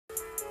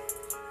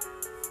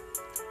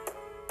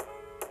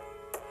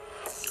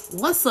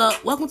What's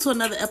up? Welcome to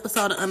another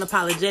episode of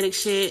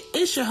UnapologeticXshit.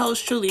 It's your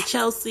host, truly,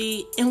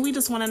 Chelsea, and we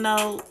just want to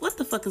know what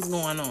the fuck is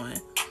going on.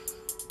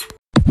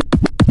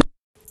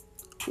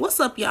 What's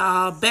up,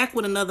 y'all? Back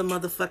with another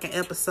motherfucking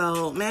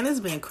episode. Man,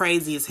 it's been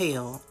crazy as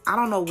hell. I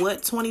don't know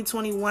what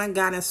 2021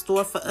 got in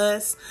store for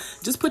us.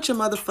 Just put your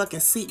motherfucking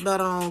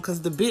seatbelt on,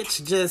 because the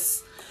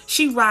bitch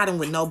she riding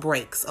with no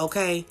brakes,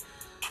 okay?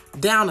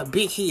 Down a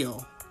big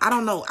hill. I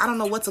don't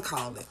know what to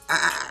call it.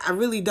 I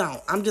really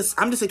don't. I'm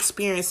just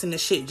experiencing the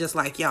shit just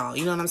like y'all.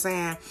 You know what I'm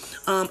saying?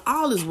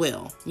 All is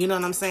well. You know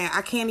what I'm saying?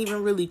 I can't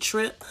even really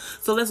trip.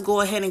 So let's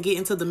go ahead and get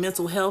into the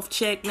mental health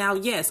check. Now,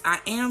 yes,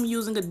 I am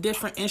using a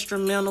different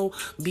instrumental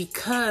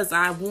because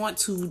I want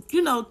to,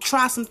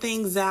 try some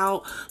things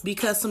out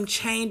because some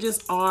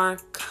changes are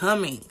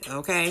coming.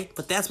 Okay?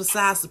 But that's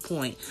besides the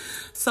point.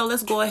 So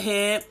let's go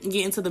ahead and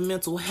get into the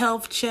mental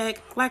health check.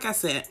 Like I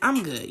said,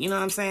 I'm good. You know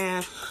what I'm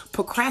saying?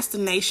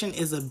 Procrastination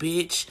is a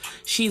bitch.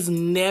 She's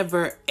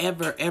never,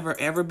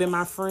 ever been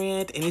my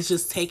friend. And it's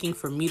just taking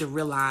for me to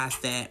realize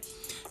that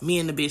me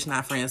and the bitch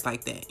not friends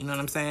like that. You know what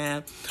I'm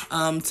saying?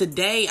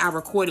 Today I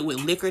recorded with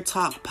Liquor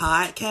Talk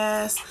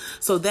Podcast.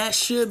 So that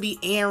should be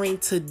airing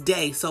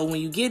today. So when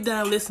you get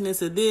done listening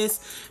to this,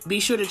 be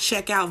sure to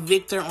check out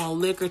Victor on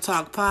Liquor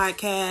Talk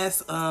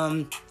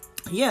Podcast.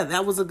 Yeah,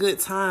 that was a good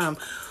time.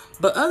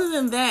 But other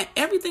than that,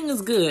 everything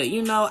is good.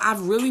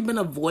 I've really been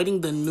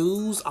avoiding the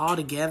news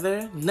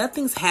altogether.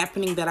 Nothing's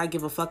happening that I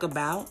give a fuck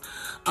about.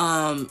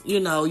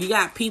 You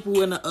got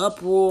people in an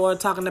uproar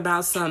talking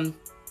about some,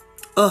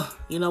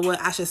 you know what?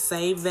 I should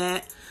save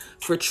that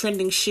for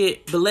trending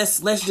shit. But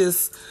let's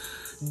just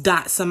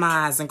dot some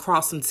I's and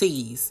cross some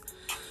T's.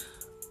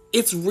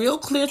 It's real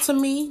clear to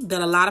me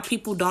that a lot of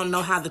people don't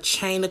know how the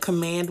chain of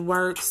command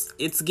works.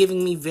 It's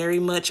giving me very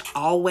much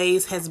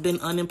always has been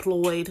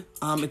unemployed.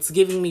 It's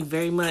giving me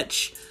very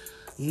much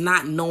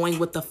not knowing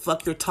what the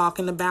fuck you're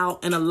talking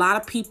about. And a lot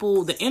of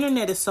people, the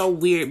internet is so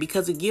weird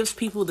because it gives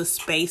people the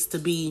space to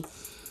be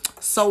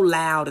so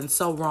loud and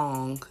so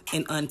wrong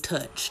and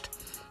untouched.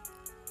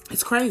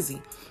 It's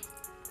crazy.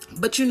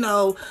 But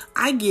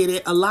I get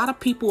it. A lot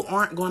of people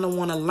aren't going to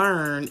want to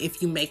learn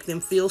if you make them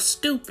feel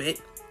stupid.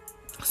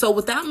 So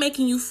without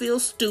making you feel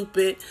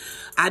stupid,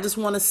 I just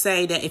want to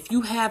say that if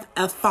you have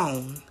a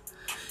phone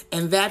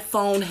and that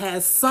phone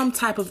has some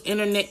type of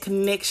internet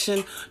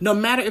connection, no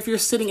matter if you're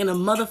sitting in a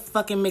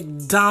motherfucking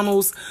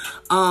McDonald's,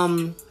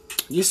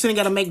 you're sitting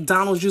at a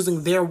McDonald's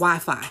using their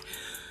Wi-Fi.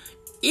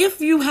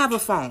 If you have a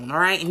phone, all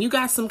right, and you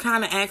got some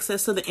kind of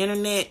access to the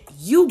internet,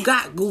 you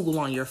got Google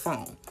on your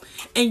phone.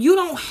 And you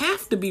don't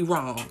have to be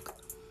wrong.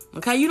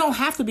 Okay, you don't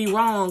have to be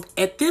wrong.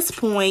 At this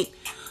point,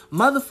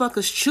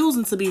 motherfuckers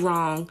choosing to be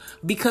wrong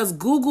because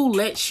Google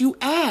lets you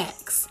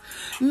ask.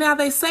 Now,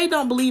 they say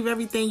don't believe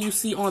everything you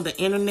see on the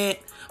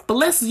internet, but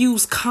let's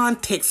use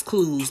context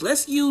clues.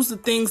 Let's use the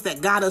things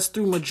that got us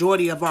through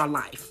majority of our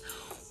life.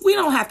 We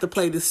don't have to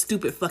play this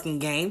stupid fucking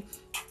game.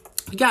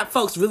 You got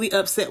folks really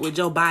upset with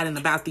Joe Biden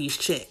about these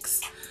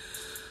checks.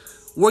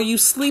 Were you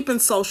sleeping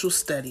social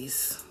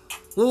studies?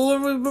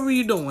 What were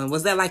you doing?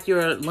 Was that like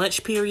your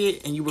lunch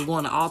period and you were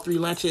going to all 3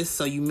 lunches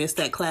so you missed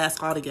that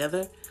class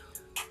altogether?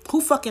 Who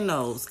fucking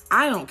knows?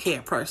 I don't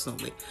care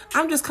personally.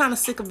 I'm just kind of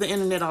sick of the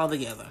internet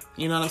altogether.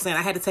 You know what I'm saying?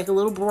 I had to take a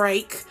little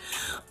break.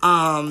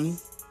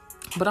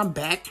 But I'm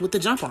back with the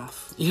jump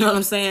off. You know what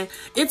I'm saying?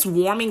 It's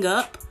warming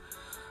up.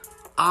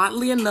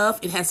 Oddly enough,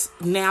 it has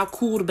now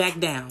cooled back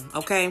down,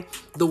 okay?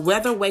 The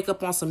weather wake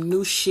up on some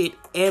new shit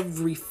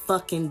every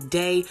fucking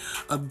day.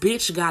 A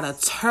bitch got a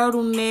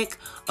turtleneck,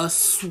 a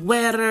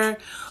sweater,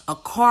 a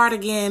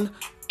cardigan,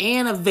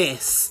 and a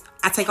vest.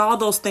 I take all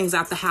those things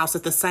out the house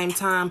at the same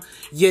time.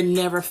 You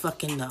never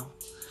fucking know.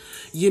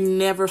 You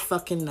never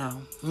fucking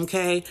know,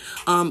 okay?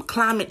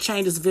 Climate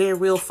change is very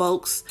real,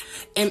 folks.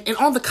 And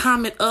on the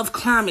comment of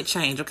climate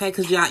change, okay?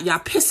 Because y'all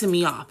pissing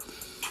me off.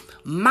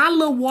 My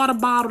little water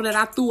bottle that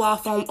I threw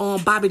off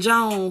on Bobby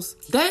Jones,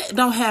 that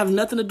don't have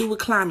nothing to do with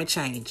climate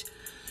change.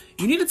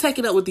 You need to take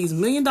it up with these $1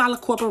 million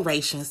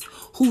corporations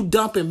who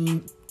dumping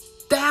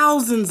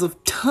thousands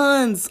of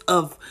tons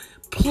of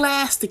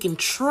plastic and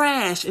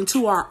trash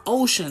into our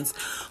oceans.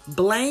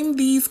 Blame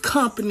these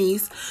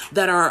companies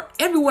that are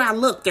everywhere I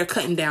look. They're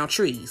cutting down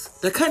trees.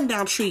 They're cutting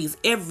down trees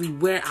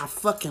everywhere I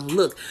fucking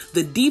look.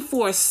 The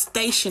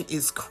deforestation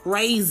is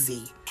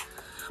crazy.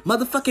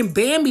 Motherfucking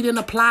Bambi didn't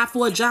apply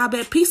for a job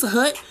at Pizza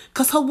Hut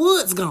because her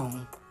wood's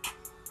gone.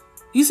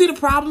 You see the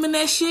problem in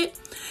that shit?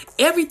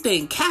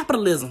 Everything,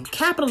 capitalism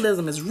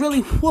is really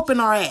whooping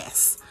our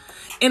ass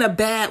in a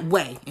bad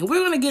way. And we're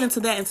going to get into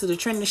the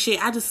trending shit.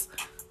 I'm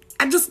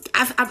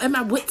at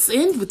my wit's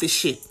end with this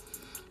shit.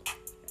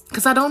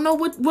 Because I don't know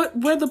where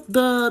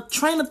the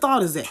train of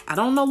thought is at. I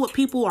don't know what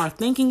people are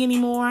thinking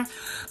anymore.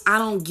 I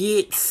don't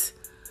get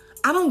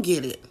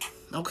it.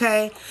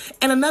 Okay?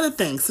 And another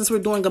thing, since we're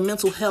doing a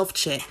mental health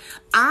check,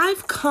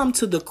 I've come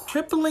to the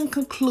crippling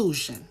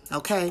conclusion,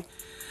 okay,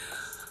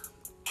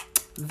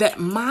 that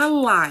my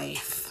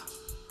life,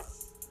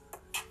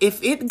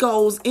 if it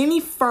goes any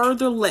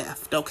further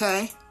left,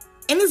 okay,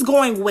 and it's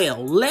going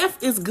well,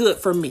 left is good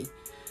for me.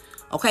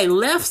 Okay,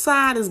 left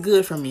side is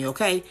good for me,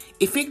 okay?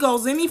 If it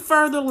goes any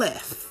further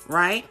left,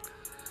 right?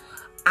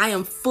 I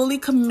am fully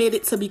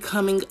committed to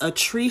becoming a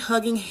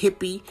tree-hugging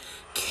hippie.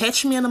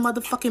 Catch me in a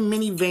motherfucking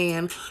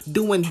minivan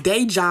doing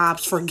day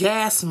jobs for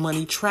gas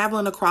money,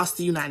 traveling across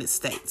the United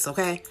States,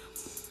 okay?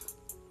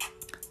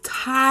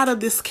 Tired of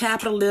this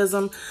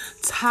capitalism,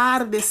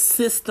 tired of this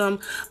system.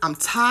 I'm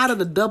tired of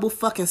the double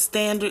fucking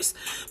standards.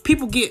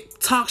 People get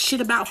talked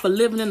shit about for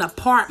living in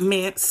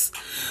apartments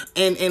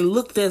and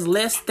looked as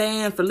less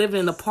than for living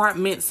in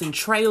apartments and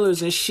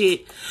trailers and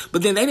shit.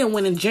 But then they didn't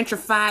went and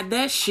gentrified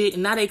that shit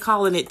and now they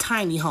calling it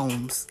tiny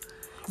homes.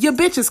 Your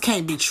bitches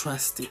can't be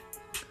trusted.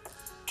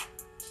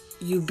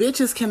 You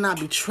bitches cannot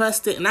be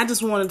trusted. And I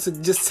just wanted to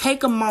just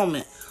take a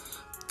moment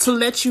to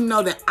let you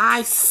know that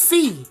I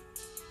see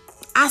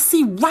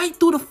right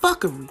through the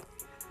fuckery.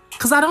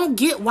 Because I don't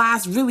get why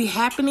it's really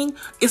happening.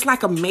 It's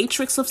like a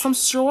matrix of some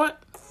sort.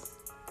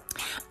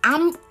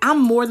 I'm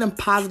more than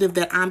positive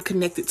that I'm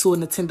connected to a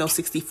Nintendo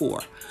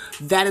 64.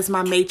 That is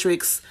my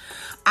matrix.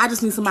 I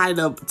just need somebody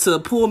to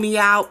pull me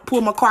out,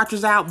 pull my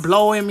cartridge out,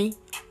 blow in me,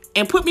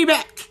 and put me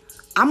back.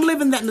 I'm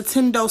living that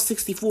Nintendo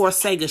 64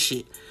 Sega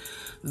shit.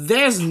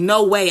 There's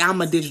no way I'm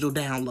a digital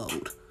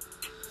download.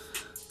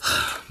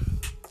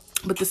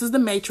 But this is the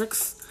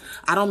matrix.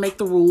 I don't make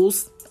the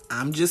rules.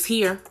 I'm just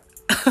here.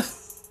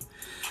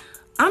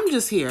 I'm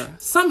just here.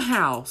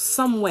 Somehow,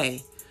 some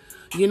way.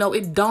 You know,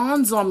 it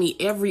dawns on me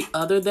every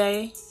other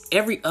day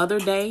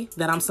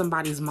that I'm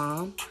somebody's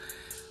mom.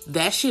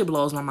 That shit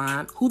blows my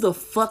mind. Who the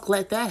fuck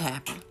let that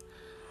happen?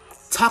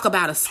 Talk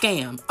about a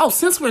scam. Oh,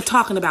 since we're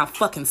talking about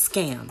fucking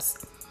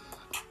scams.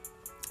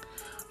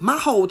 My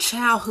whole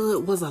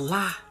childhood was a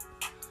lie.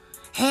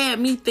 Had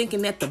me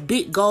thinking that the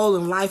big goal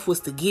in life was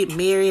to get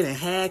married and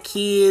have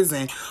kids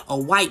and a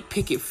white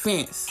picket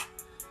fence.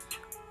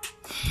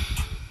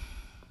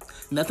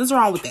 Nothing's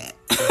wrong with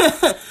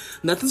that.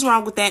 Nothing's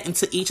wrong with that, and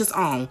to each his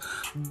own.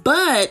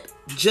 But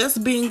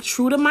just being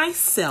true to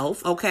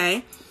myself,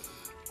 okay?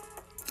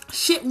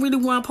 Shit really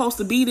wasn't supposed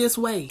to be this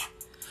way.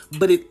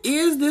 But it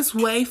is this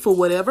way for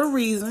whatever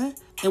reason,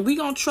 and we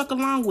gonna truck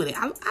along with it.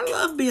 I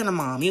love being a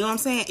mom, you know what I'm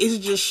saying? It's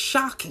just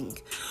shocking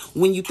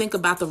when you think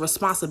about the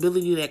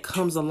responsibility that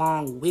comes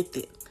along with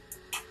it.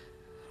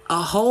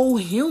 A whole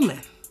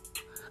human.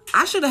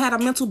 I should have had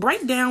a mental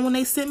breakdown when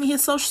they sent me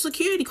his social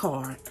security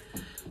card.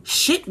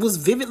 Shit was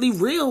vividly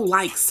real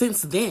like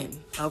since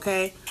then,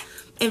 okay?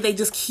 And they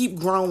just keep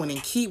growing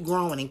and keep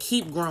growing and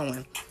keep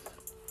growing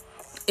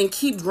and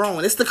keep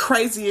growing. It's the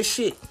craziest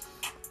shit.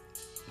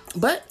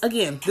 But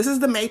again, this is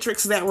the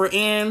matrix that we're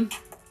in.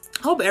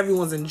 I hope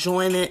everyone's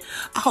enjoying it.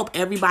 I hope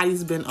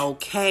everybody's been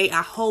okay.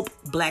 I hope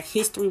Black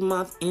History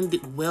Month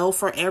ended well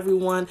for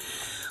everyone.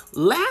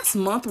 Last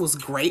month was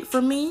great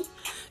for me.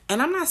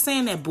 And I'm not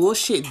saying that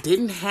bullshit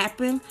didn't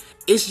happen.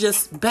 It's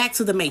just back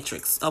to the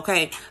matrix,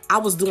 okay? I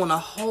was doing a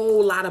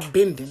whole lot of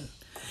bending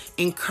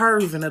and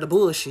curving of the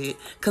bullshit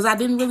because I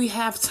didn't really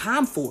have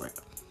time for it.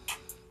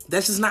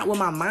 That's just not what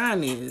my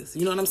mind is.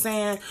 You know what I'm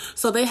saying?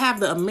 So they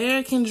have the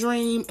American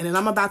dream, and then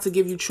I'm about to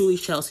give you Truly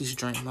Chelsea's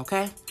dream,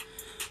 okay?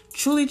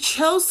 Truly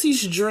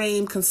Chelsea's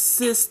dream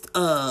consists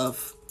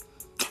of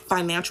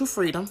financial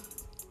freedom,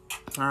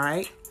 all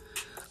right?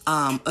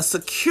 A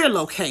secure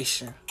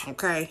location,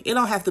 okay? It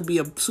don't have to be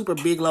a super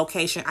big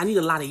location. I need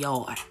a lot of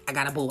yard. I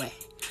got a boy.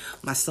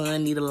 My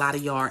son need a lot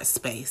of yard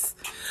space,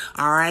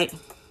 all right?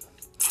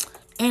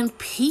 And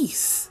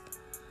peace.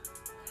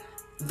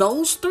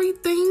 Those three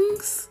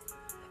things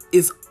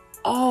is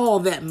all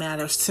that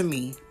matters to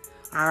me,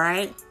 all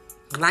right?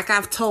 Like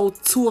I've told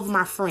 2 of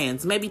my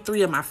friends, maybe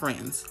 3 of my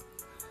friends.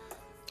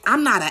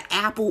 I'm not an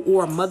apple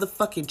or a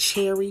motherfucking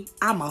cherry.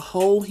 I'm a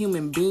whole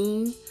human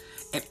being.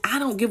 And I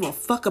don't give a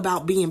fuck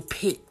about being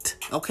picked,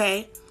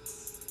 okay?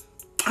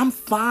 I'm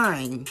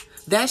fine.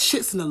 That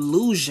shit's an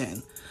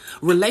illusion.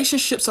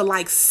 Relationships are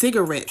like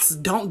cigarettes.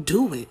 Don't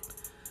do it.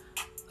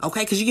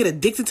 Okay? Because you get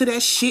addicted to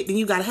that shit, then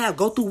you got to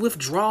go through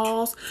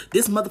withdrawals.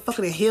 This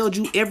motherfucker that held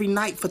you every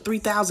night for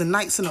 3,000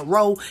 nights in a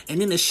row,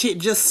 and then the shit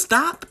just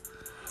stop.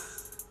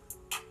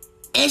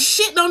 And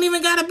shit don't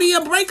even got to be a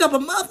breakup. A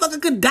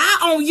motherfucker could die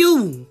on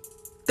you.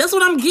 That's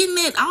what I'm getting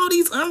at. All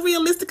these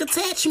unrealistic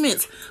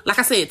attachments. Like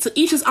I said, to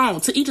each his own.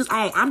 To each his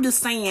own. I'm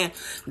just saying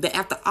that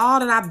after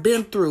all that I've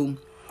been through,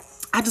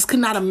 I just could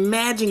not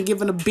imagine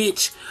giving a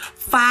bitch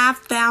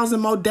 5,000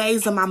 more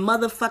days of my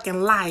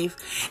motherfucking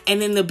life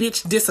and then the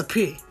bitch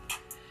disappear.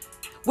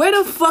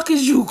 Where the fuck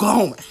is you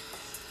going?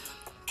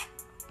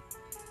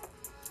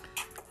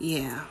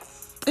 Yeah.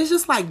 It's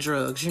just like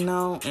drugs, you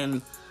know?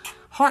 And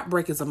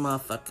heartbreak is a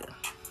motherfucker.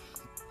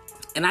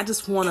 And I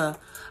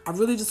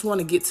really just want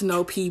to get to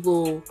know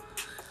people.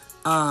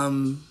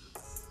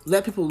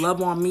 Let people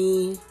love on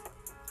me.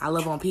 I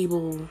love on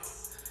people.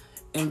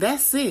 And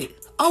that's it.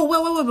 Oh,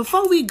 wait.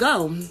 Before we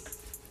go,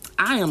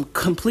 I am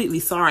completely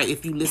sorry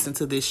if you listen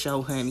to this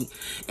show, honey.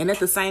 And at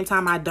the same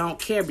time, I don't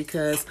care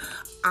because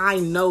I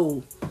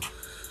know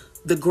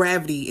the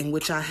gravity in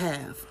which I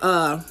have.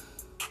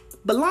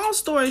 But long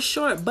story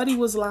short, Buddy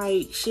was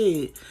like,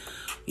 shit,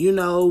 you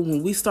know,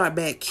 when we start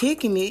back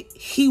kicking it,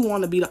 he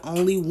want to be the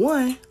only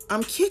one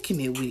I'm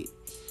kicking it with.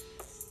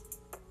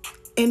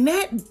 And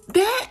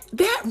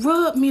that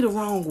rubbed me the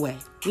wrong way.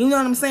 You know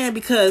what I'm saying?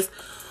 Because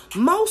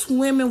most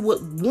women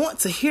would want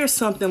to hear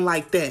something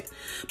like that.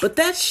 But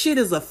that shit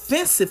is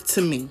offensive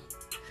to me.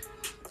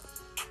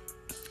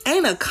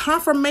 Ain't a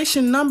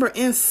confirmation number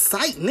in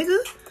sight, nigga.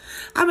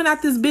 I've been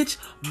out this bitch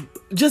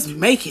just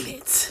making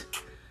it.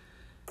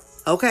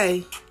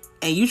 Okay?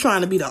 And you trying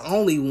to be the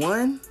only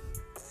one?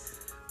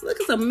 Look,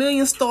 it's a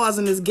million stars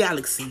in this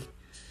galaxy.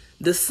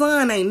 The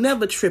sun ain't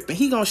never tripping.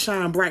 He gonna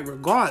shine bright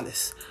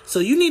regardless. So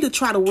you need to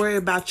try to worry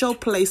about your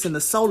place in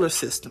the solar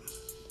system.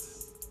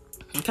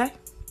 Okay?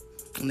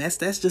 And that's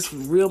just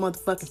real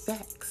motherfucking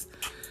facts.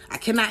 I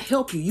cannot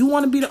help you. You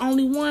want to be the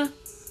only one?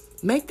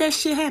 Make that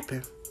shit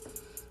happen.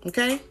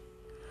 Okay?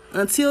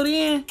 Until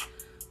then,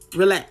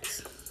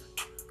 relax.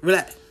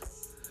 Relax.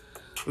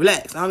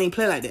 Relax. I don't even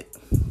play like that.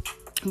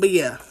 But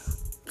yeah.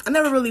 I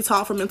never really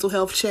taught for mental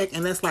health check,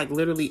 and that's like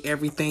literally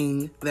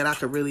everything that I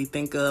could really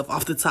think of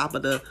off the top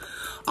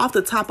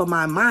of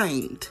my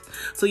mind.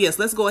 So yes,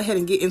 let's go ahead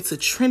and get into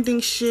trending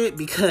shit,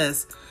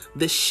 because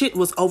the shit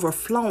was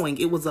overflowing.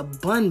 It was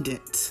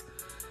abundant,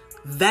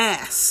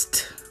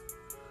 vast.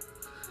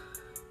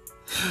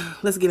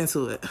 Let's get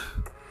into it.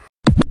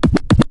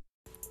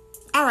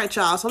 All right,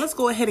 y'all. So let's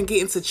go ahead and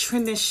get into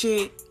trending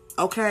shit.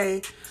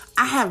 Okay.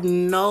 I have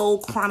no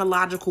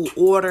chronological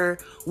order.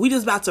 We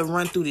just about to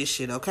run through this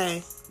shit,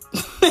 okay?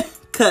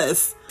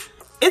 Because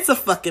it's a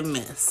fucking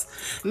mess.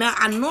 Now,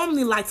 I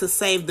normally like to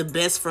save the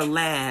best for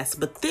last,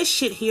 but this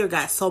shit here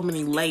got so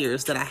many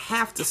layers that I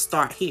have to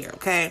start here,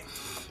 okay?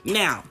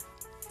 Now,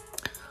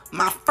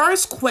 my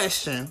first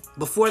question,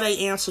 before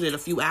they answered it a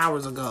few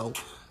hours ago,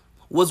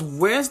 was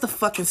where's the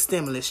fucking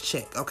stimulus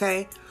check,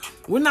 okay?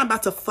 We're not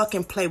about to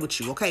fucking play with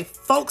you, okay?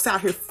 Folks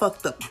out here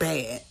fucked up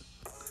bad.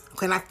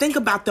 Okay, and I think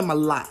about them a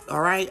lot,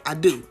 all right? I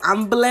do.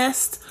 I'm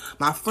blessed.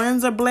 My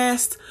friends are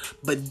blessed.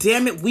 But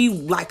damn it, we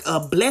like a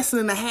blessing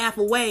and a half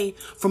away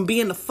from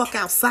being the fuck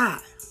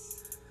outside.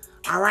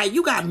 All right?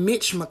 You got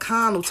Mitch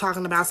McConnell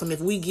talking about some,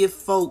 if we give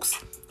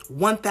folks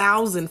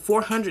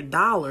 $1,400,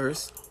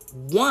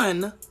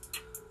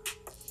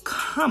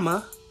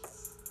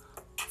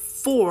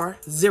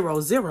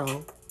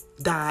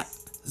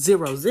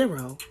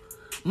 1,400.00,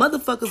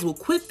 motherfuckers will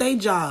quit their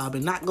job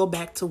and not go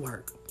back to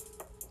work.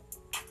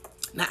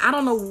 Now, I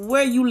don't know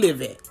where you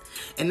live at.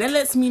 And that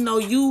lets me know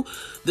you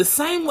the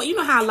same way. You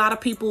know how a lot of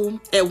people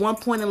at one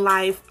point in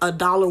life,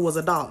 $1 was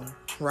 $1,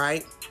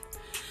 right?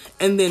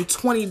 And then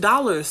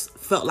 $20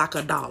 felt like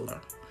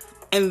 $1.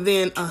 And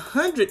then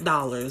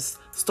 $100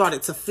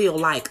 started to feel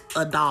like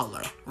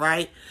 $1,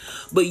 right?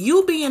 But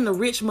you being the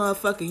rich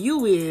motherfucker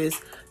you is,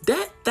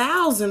 that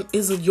 1,000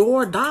 is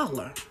your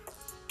dollar.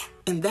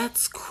 And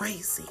that's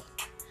crazy.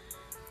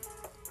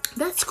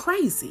 That's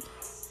crazy.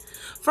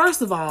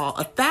 First of all,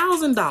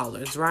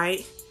 $1,000,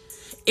 right,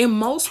 in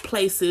most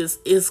places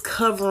is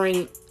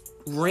covering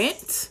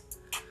rent,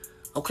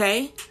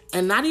 okay,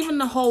 and not even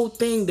the whole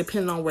thing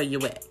depending on where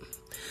you're at.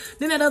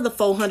 Then that other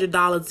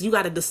 $400, you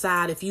got to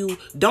decide if you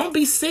don't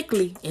be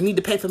sickly and need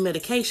to pay for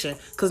medication,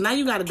 because now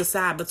you got to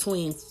decide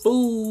between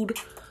food,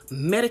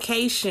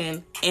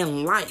 medication,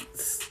 and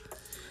lights.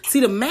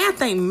 See, the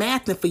math ain't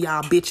mathing for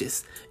y'all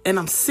bitches, and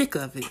I'm sick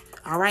of it.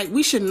 All right,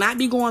 we should not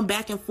be going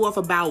back and forth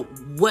about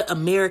what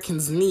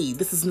Americans need.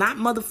 This is not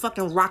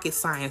motherfucking rocket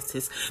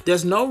scientists.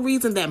 There's no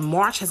reason that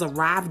March has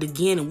arrived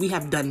again and we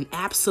have done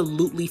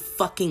absolutely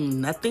fucking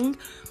nothing.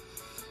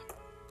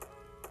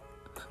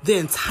 The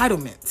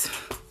entitlement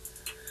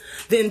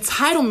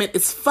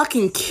is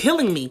fucking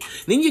killing me.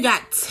 Then you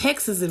got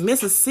Texas and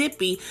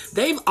Mississippi.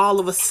 They've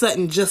all of a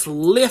sudden just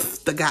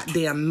lift the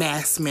goddamn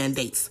mask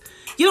mandates.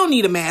 You don't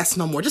need a mask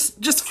no more.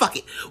 Just fuck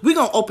it. We're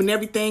going to open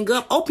everything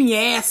up. Open your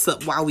ass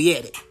up while we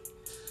at it.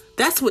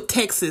 That's what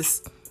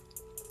Texas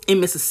and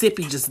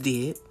Mississippi just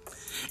did.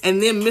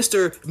 And then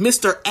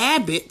Mr.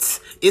 Abbott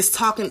is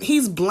talking,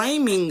 he's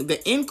blaming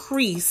the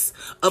increase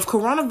of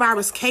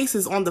coronavirus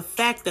cases on the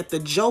fact that the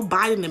Joe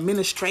Biden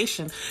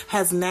administration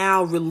has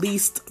now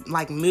released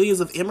like millions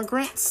of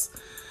immigrants.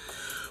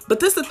 But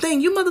this is the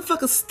thing, you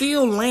motherfuckers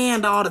still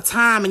land all the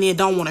time and then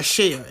don't want to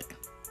share it.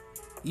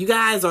 You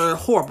guys are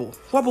horrible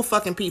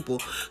fucking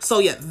people. So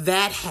yeah,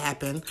 that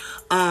happened.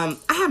 I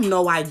have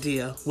no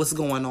idea what's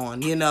going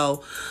on, you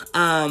know.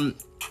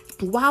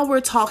 While we're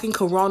talking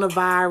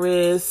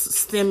coronavirus,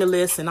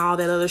 stimulus, and all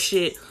that other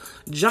shit,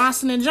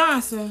 Johnson &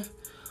 Johnson,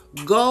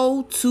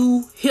 go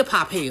to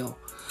hip-hop hell.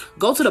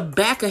 Go to the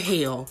back of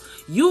hell.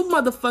 You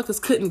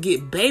motherfuckers couldn't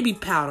get baby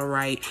powder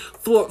right.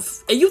 And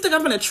you think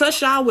I'm going to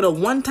trust y'all with a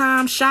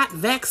one-time shot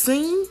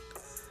vaccine?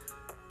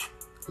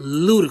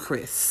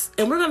 Ludicrous.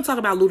 And we're going to talk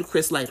about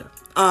ludicrous later.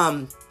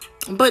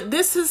 But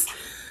this is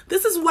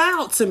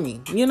wild to me.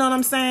 You know what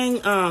I'm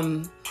saying?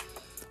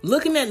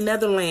 Looking at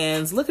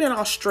Netherlands, looking at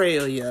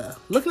Australia,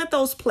 looking at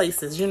those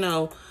places, you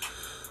know,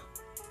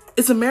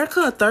 is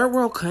America a third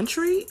world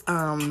country?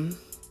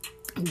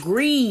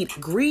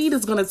 Greed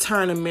is going to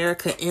turn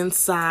America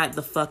inside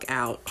the fuck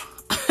out.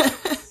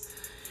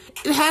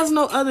 It has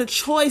no other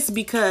choice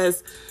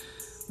because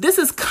this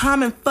is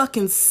common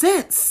fucking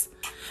sense.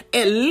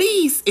 At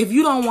least if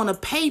you don't want to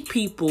pay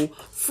people,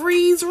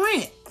 freeze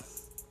rent.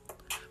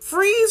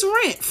 Freeze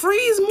rent.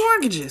 Freeze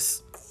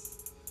mortgages.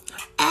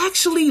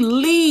 Actually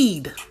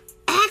lead.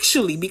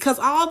 Actually, because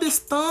all this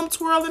thumb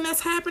twirling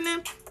that's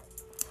happening,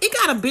 it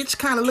got a bitch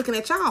kind of looking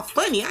at y'all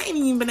funny. I ain't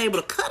even been able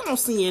to cut on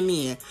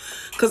CNN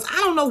because I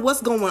don't know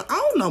what's going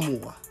on no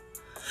more.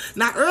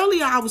 Now,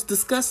 earlier I was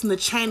discussing the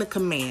chain of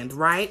command,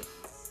 right?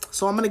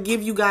 So I'm going to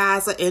give you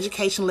guys an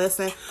education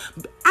lesson.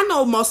 I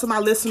know most of my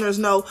listeners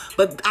know,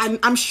 but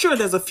I'm sure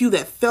there's a few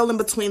that fell in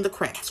between the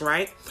cracks,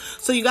 right?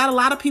 So you got a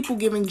lot of people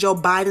giving Joe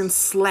Biden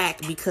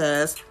slack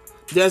because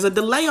there's a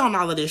delay on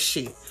all of this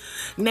shit.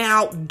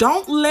 Now,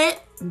 don't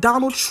let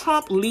Donald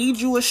Trump lead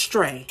you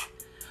astray.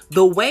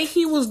 The way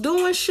he was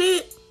doing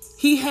shit,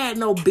 he had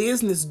no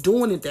business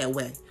doing it that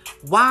way.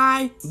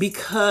 Why?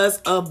 Because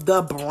of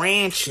the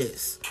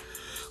branches.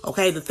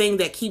 Okay, the thing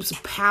that keeps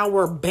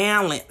power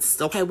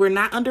balanced. Okay, we're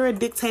not under a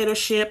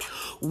dictatorship.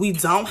 We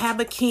don't have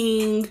a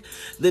king.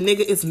 The nigga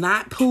is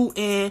not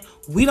Putin.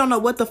 We don't know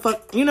what the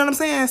fuck, you know what I'm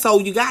saying? So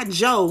you got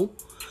Joe,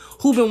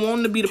 who been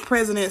wanting to be the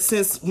president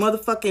since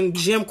motherfucking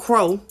Jim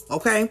Crow,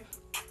 okay?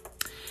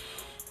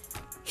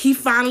 He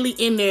finally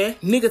in there,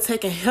 nigga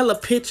taking hella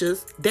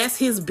pictures. That's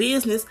his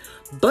business,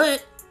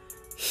 but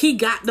he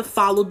got to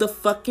follow the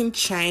fucking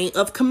chain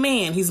of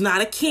command. He's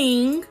not a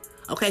king.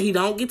 Okay, he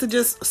don't get to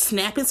just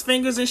snap his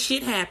fingers and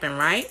shit happen,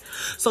 right?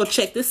 So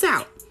check this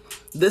out.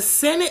 The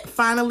Senate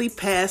finally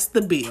passed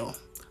the bill,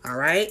 all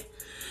right?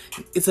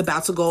 It's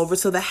about to go over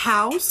to the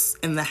House,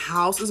 and the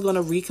House is going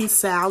to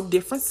reconcile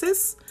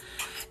differences.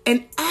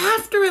 And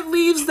after it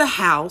leaves the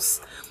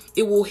House,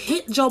 it will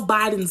hit Joe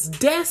Biden's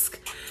desk,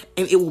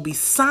 and it will be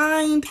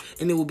signed,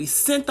 and it will be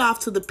sent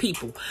off to the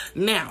people.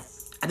 Now,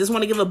 I just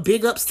want to give a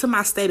big ups to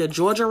my state of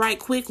Georgia right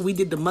quick. We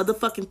did the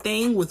motherfucking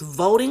thing with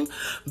voting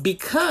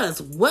because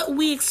what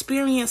we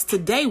experienced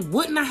today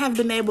would not have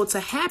been able to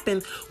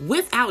happen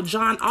without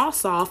John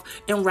Ossoff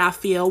and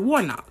Raphael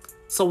Warnock.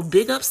 So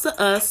big ups to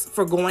us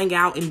for going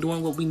out and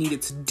doing what we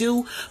needed to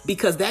do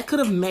because that could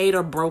have made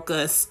or broke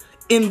us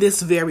in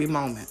this very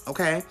moment,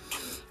 okay?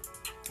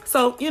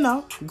 So, you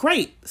know,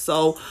 great.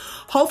 So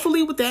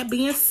hopefully with that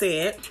being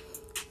said,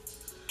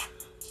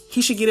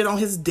 he should get it on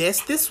his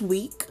desk this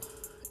week.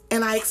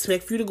 And I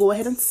expect for you to go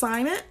ahead and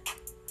sign it.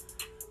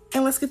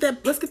 And let's get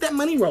that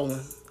money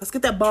rolling. Let's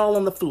get that ball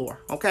on the floor,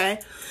 okay?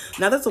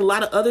 Now, there's a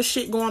lot of other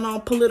shit going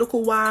on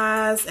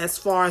political-wise as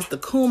far as the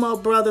Kumo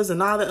brothers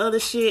and all the other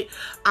shit.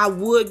 I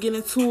would get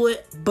into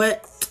it,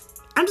 but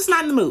I'm just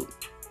not in the mood.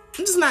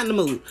 I'm just not in the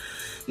mood.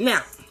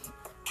 Now,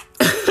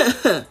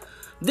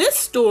 this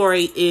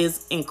story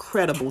is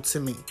incredible to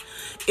me.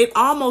 It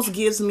almost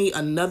gives me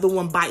Another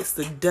One Bites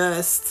the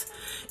Dust.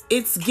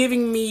 It's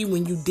giving me,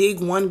 when you dig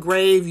one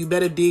grave, you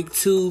better dig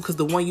two, because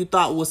the one you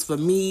thought was for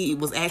me, it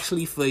was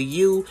actually for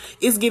you.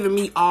 It's giving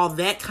me all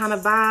that kind of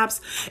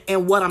vibes.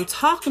 And what I'm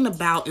talking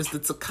about is the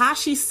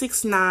Tekashi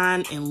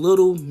 6ix9ine and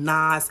Lil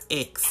Nas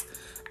X.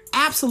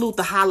 Absolute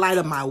the highlight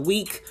of my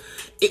week.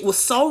 It was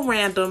so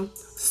random,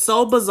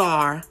 so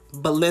bizarre,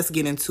 but let's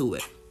get into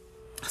it.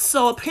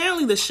 So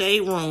apparently the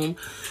Shade Room,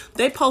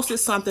 they posted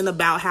something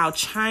about how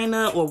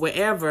China or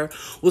wherever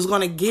was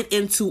going to get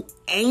into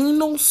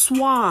anal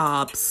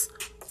swabs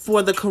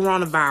for the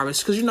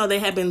coronavirus. Because, you know, they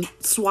have been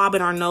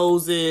swabbing our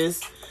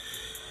noses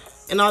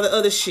and all the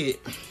other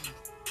shit.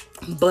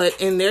 But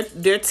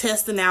they're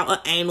testing out an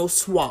anal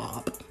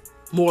swab.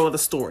 Moral of the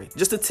story.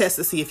 Just to test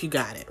to see if you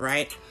got it,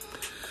 right?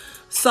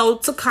 So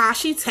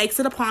Tekashi takes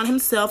it upon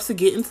himself to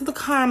get into the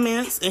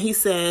comments, and he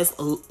says,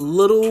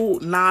 Lil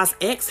Nas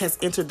X has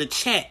entered the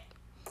chat.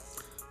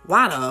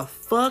 Why the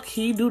fuck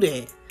he do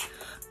that?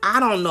 I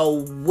don't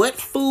know what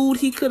food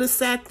he could have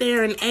sat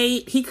there and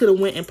ate. He could have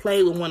went and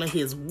played with one of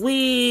his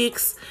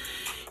wigs.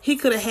 He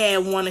could have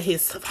had one of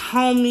his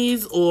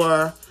homies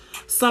or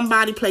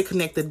somebody play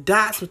connect the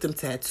dots with them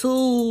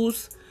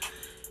tattoos.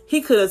 He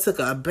could have took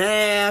a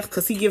bath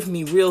because he gives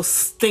me real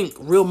stink,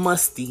 real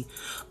musty.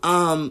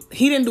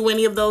 He didn't do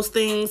any of those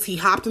things. He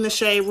hopped in the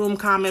Shade Room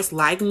comments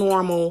like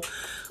normal,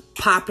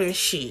 popping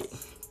shit.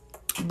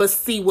 But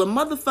see, what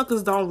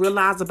motherfuckers don't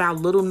realize about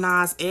Lil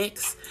Nas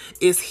X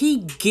is he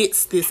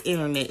gets this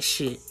internet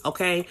shit,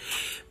 okay?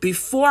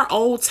 Before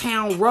Old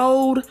Town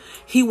Road,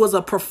 he was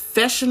a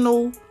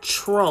professional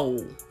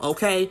troll,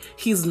 okay?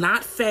 He's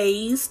not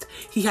phased.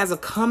 He has a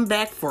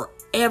comeback for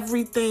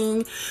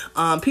everything.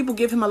 People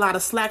give him a lot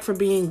of slack for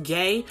being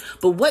gay,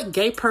 but what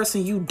gay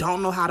person you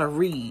don't know how to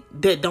read,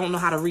 that don't know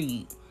how to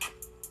read?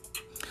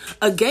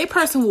 A gay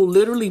person will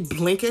literally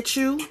blink at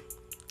you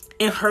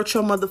and hurt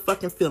your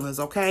motherfucking feelings,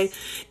 okay?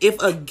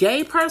 If a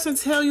gay person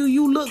tell you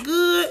you look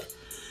good,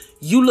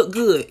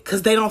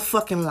 because they don't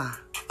fucking lie,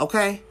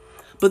 okay?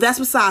 But that's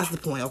besides the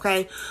point,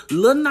 okay?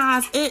 Lil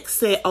Nas X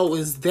said, oh,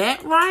 is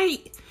that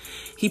right?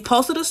 He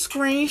posted a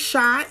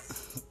screenshot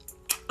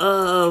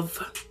of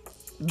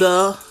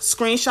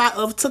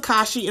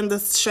Tekashi in the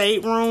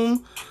Shade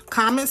Room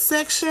comment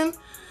section.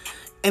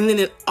 And then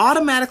it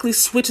automatically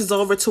switches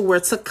over to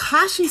where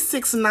Tekashi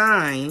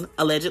 6ix9ine,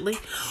 allegedly,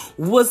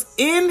 was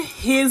in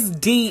his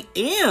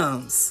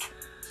DMs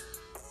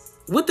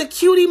with the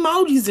cute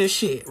emojis and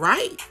shit,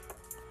 right?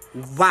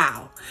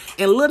 Wow.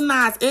 And Lil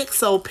Nas X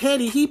so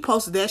petty, he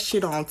posted that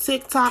shit on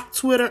TikTok,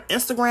 Twitter,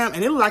 Instagram,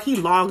 and it looked like he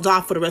logged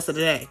off for the rest of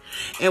the day.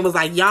 And was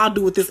like, y'all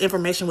do with this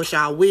information what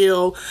y'all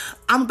will.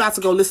 I'm about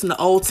to go listen to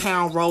Old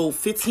Town Road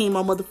 15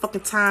 more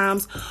motherfucking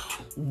times,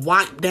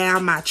 wipe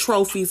down my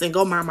trophies, and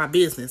go mind my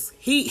business.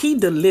 He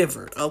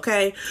delivered,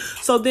 okay?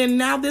 So then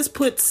now this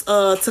puts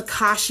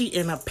Tekashi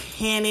in a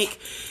panic.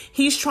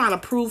 He's trying to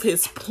prove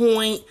his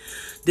point.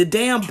 The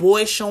damn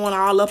boy showing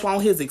all up on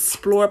his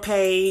Explore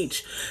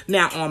page.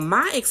 Now, on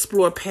my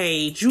Explore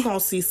page, you gonna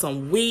see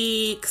some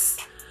wigs,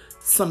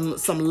 some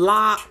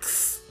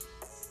locks.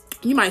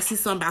 You might see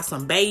something about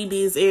some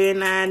babies every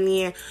now and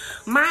then.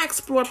 My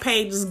Explore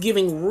page is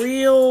giving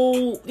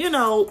real, you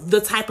know,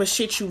 the type of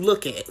shit you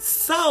look at.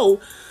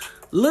 So,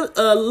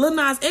 Lil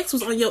Nas X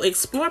was on your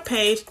Explore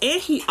page,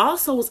 and he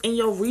also was in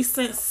your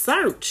recent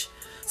search.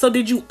 So,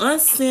 did you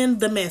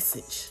unsend the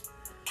message?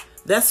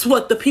 That's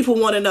what the people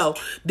want to know.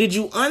 Did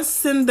you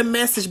unsend the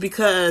message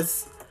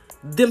because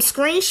them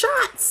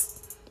screenshots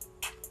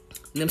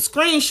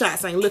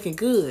ain't looking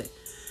good.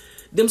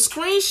 Them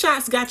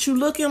screenshots got you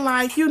looking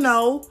like, you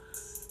know,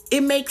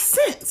 it makes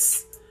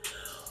sense.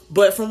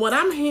 But from what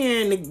I'm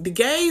hearing, the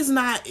gays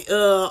not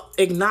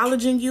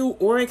acknowledging you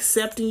or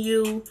accepting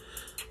you.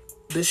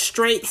 The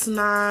straights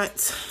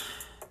not.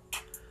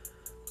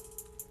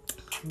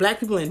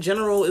 Black people in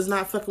general is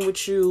not fucking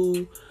with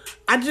you.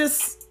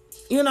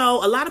 You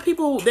know, a lot of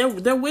people,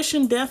 they're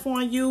wishing death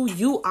on you.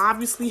 You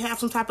obviously have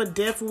some type of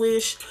death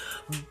wish.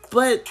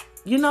 But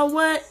you know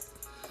what?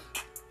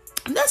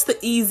 That's the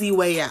easy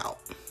way out.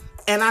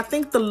 And I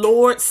think the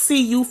Lord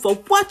see you for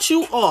what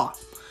you are.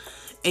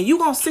 And you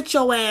gonna sit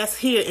your ass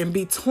here and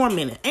be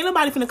tormented. Ain't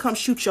nobody finna come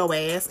shoot your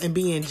ass and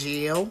be in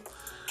jail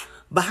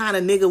behind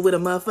a nigga with a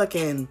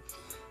motherfucking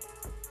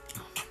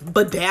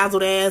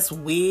bedazzled ass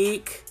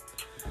wig.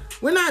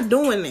 We're not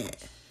doing that.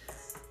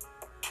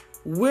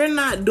 We're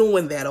not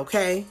doing that,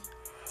 okay?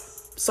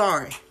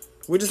 Sorry.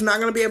 We're just not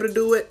going to be able to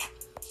do it.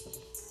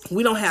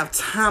 We don't have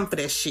time for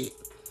that shit.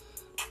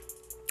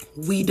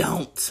 We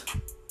don't.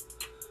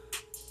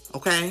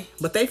 Okay?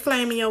 But they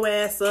flaming your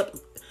ass up.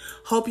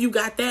 Hope you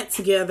got that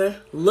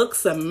together.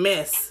 Looks a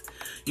mess.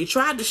 You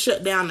tried to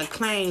shut down the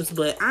claims,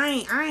 but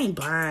I ain't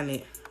buying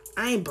it.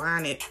 I ain't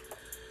buying it.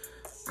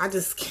 I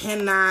just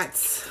cannot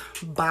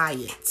buy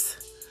it.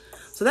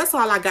 So that's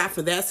all I got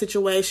for that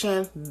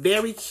situation.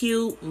 Very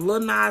cute. Lil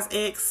Nas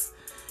X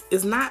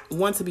is not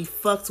one to be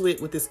fucked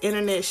with this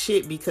internet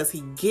shit because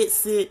he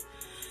gets it.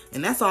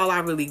 And that's all I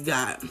really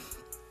got.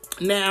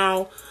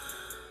 Now,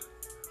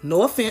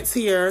 no offense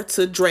here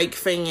to Drake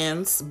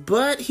fans,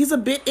 but he's a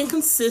bit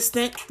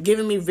inconsistent,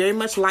 giving me very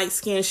much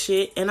light-skinned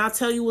shit. And I'll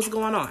tell you what's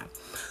going on.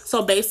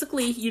 So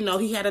basically, you know,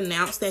 he had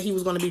announced that he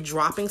was going to be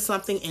dropping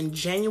something in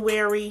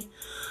January.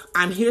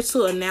 I'm here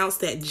to announce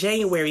that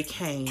January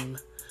came.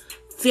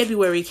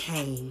 February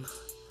came.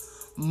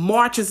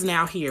 March is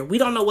now here. We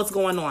don't know what's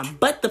going on.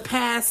 But the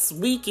past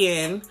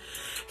weekend,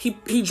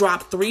 he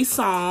dropped 3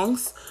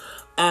 songs.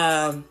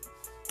 I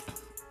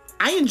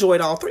enjoyed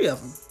all 3 of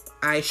them.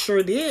 I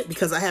sure did,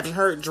 because I haven't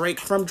heard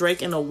from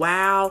Drake in a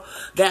while.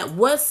 That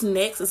What's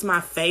Next is my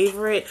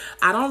favorite.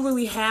 I don't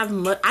really have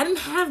much. I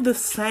didn't have the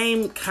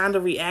same kind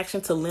of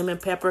reaction to Lemon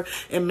Pepper,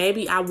 and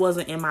maybe I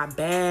wasn't in my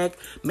bag.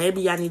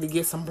 Maybe I need to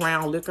get some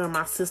brown liquor in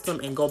my system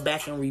and go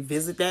back and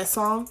revisit that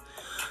song.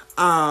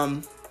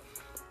 I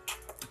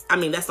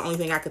mean, that's the only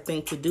thing I could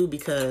think to do,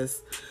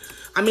 because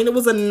I mean, it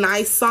was a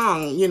nice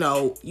song, you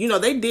know,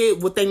 they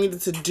did what they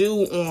needed to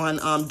do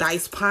on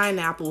Diced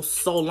Pineapple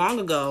so long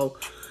ago,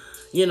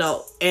 you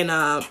know, and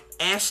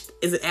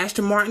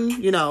Ashton Martin,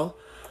 you know,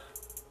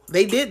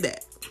 they did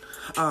that.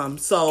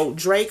 So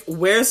Drake,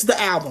 where's the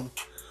album?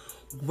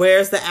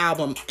 Where's the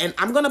album? And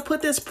I'm going to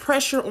put this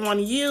pressure on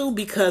you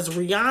because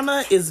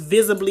Rihanna is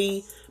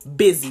visibly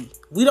busy.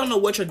 We don't know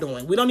what you're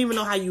doing. We don't even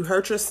know how you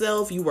hurt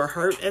yourself. You were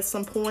hurt at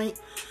some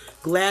point.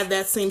 Glad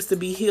that seems to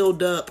be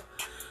healed up.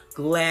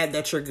 Glad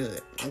that you're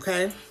good.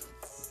 Okay.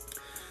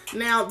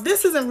 Now,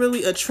 this isn't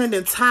really a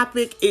trending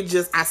topic.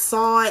 I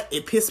saw it.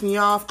 It pissed me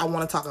off. I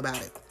want to talk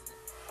about it.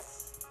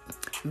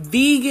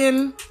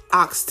 Vegan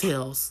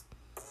oxtails.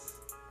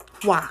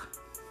 Why?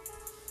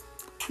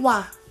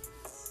 Why?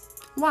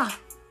 Why?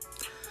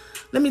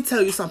 Let me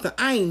tell you something.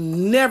 I ain't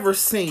never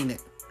seen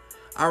it.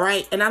 All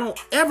right? And I don't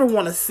ever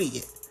want to see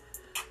it.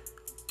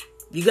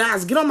 You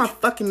guys get on my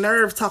fucking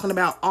nerves talking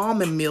about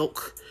almond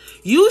milk.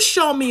 You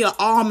show me an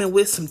almond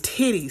with some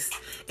titties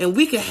and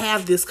we can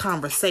have this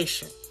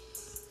conversation.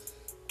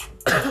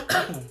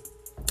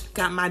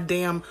 Got my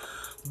damn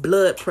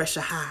blood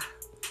pressure high.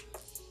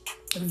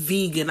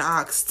 Vegan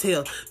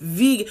oxtail.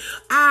 Vegan.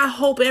 I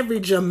hope every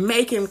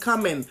Jamaican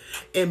come in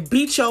and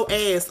beat your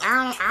ass.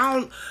 I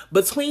don't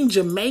between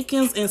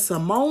Jamaicans and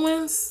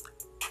Samoans,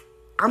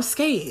 I'm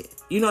scared.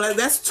 You know,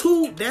 that's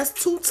two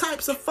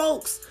types of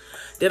folks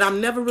that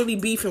I'm never really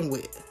beefing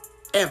with.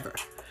 Ever.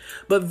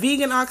 But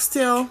vegan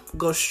oxtail,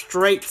 go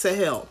straight to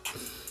hell.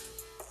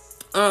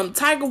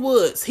 Tiger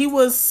Woods, he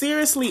was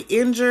seriously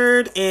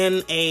injured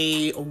in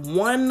a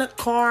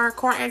car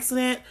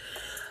accident.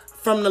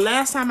 From the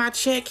last time I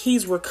checked,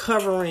 he's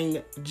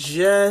recovering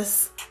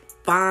just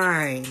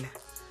fine.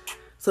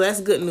 So that's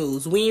good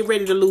news. We ain't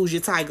ready to lose you,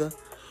 Tiger.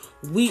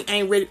 We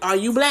ain't ready. Are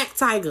you black,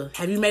 Tiger?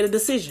 Have you made a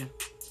decision?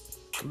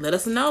 Let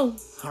us know.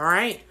 All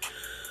right.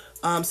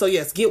 So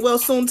yes, get well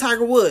soon,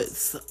 Tiger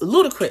Woods.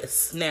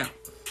 Ludacris. Now,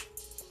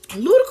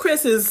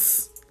 Ludacris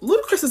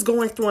is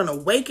going through an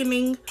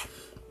awakening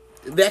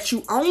that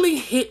you only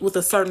hit with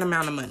a certain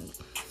amount of money.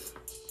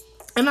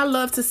 And I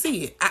love to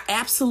see it. I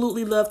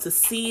absolutely love to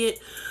see it.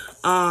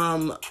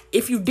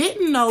 If you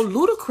didn't know,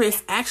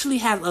 Ludacris actually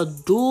has a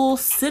dual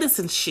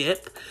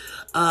citizenship.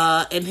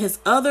 And the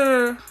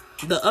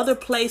other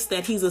place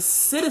that he's a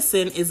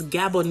citizen is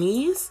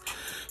Gabonese.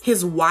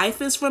 His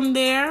wife is from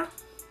there.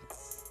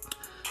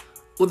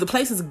 Well, the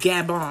place is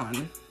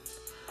Gabon.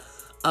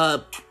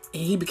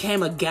 And he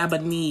became a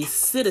Gabonese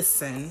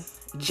citizen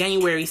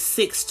January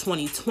 6,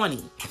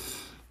 2020.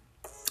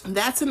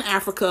 That's in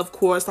Africa, of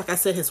course. Like I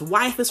said, his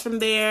wife is from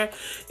there.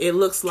 It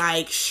looks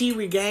like she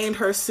regained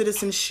her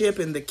citizenship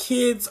and the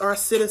kids are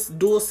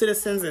dual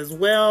citizens as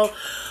well.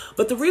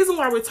 But the reason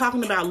why we're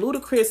talking about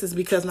Ludacris is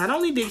because not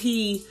only did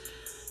he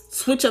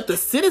switch up the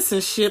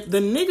citizenship, the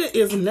nigga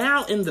is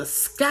now in the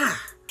sky.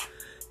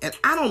 And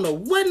I don't know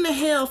what in the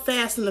hell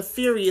Fast and the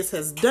Furious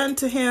has done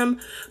to him,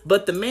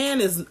 but the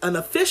man is an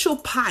official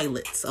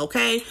pilot,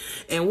 okay?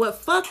 And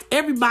what fucked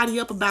everybody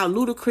up about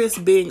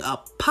Ludacris being a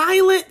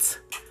pilot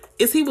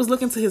is he was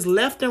looking to his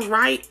left and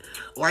right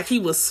like he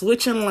was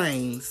switching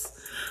lanes.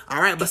 All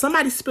right, but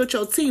somebody spilled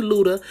your tea,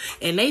 Luda,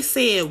 and they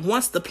said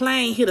once the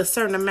plane hit a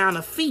certain amount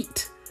of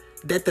feet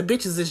that the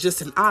bitches is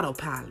just an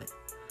autopilot.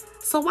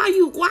 So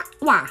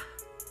why?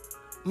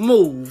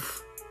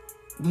 Move,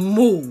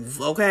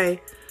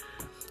 okay?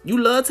 You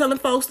love telling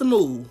folks to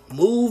move.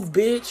 Move,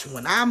 bitch.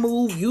 When I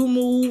move, you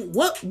move.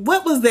 What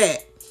was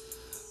that?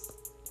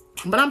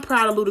 But I'm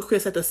proud of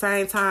Ludacris at the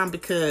same time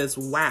because,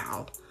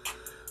 wow.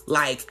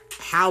 Like,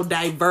 how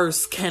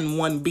diverse can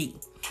one be?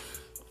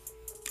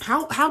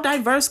 How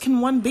diverse can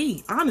one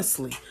be,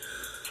 honestly?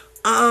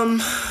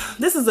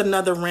 This is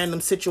another random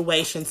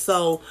situation.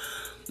 So,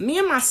 me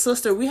and my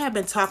sister, we have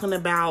been talking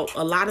about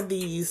a lot of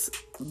these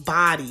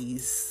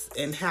bodies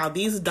and how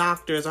these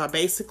doctors are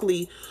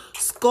basically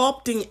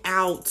sculpting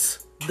out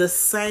the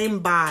same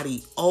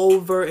body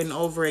over and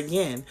over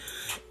again.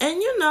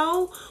 And you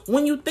know,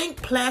 when you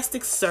think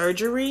plastic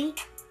surgery,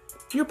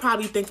 you're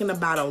probably thinking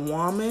about a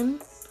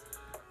woman.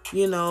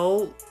 You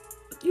know,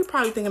 you're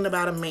probably thinking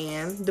about a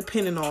man,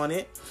 depending on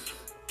it.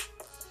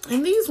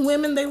 And these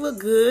women, they look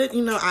good.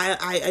 You know,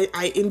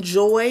 I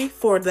enjoy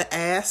for the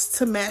ass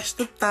to match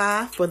the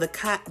thigh, for the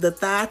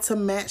thigh to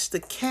match the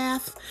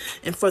calf,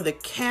 and for the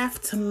calf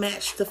to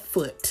match the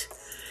foot.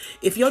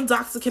 If your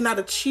doctor cannot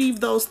achieve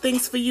those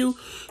things for you,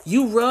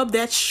 you rub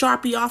that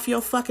Sharpie off your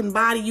fucking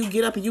body, you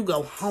get up and you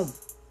go home.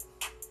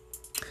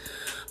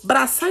 But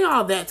I say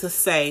all that to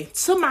say,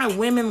 to my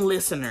women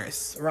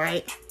listeners,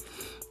 right?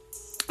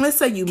 Let's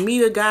say you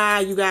meet a guy,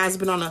 you guys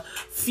been on a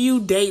few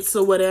dates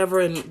or whatever,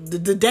 and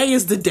the day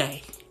is the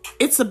day.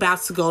 It's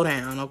about to go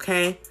down,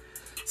 okay?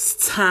 It's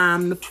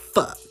time to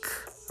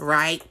fuck,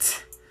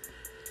 right?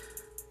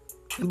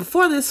 And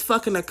before this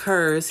fucking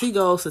occurs, he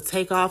goes to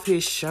take off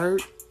his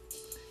shirt.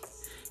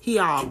 He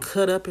all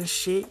cut up and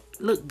shit.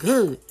 Look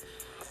good.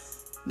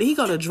 Then he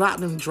go to drop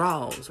them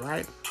drawers,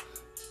 right?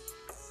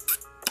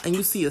 And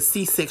you see a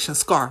C-section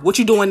scar. What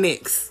you doing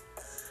next?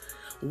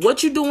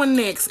 What you doing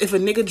next if a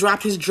nigga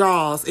drop his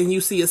drawers and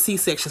you see a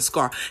C-section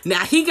scar?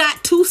 Now, he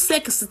got 2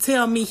 seconds to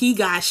tell me he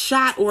got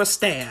shot or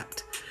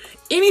stabbed.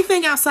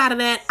 Anything outside of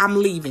that, I'm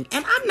leaving.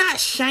 And I'm not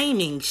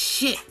shaming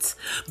shit.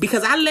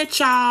 Because I let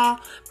y'all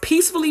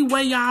peacefully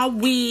wear y'all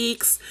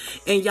wigs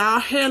and y'all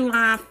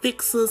hairline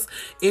fixers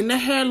in the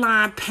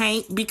hairline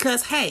paint.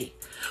 Because, hey,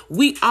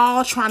 we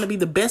all trying to be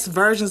the best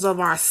versions of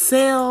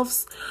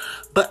ourselves.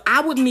 But I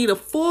would need a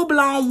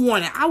full-blown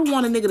warning. I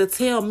want a nigga to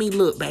tell me,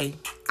 look, babe,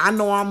 I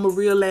know I'm a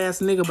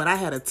real-ass nigga, but I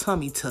had a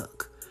tummy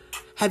tuck.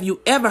 Have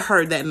you ever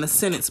heard that in a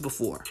sentence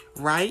before,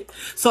 right?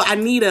 So I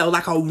need a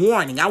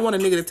warning. I want a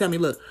nigga to tell me,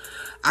 look,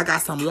 I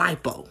got some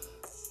lipo.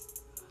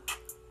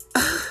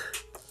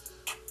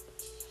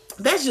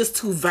 That's just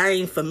too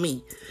vain for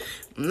me.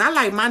 And I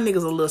like my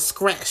niggas a little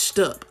scratched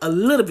up. A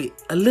little bit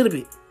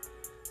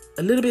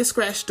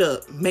scratched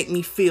up. Make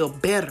me feel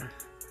better.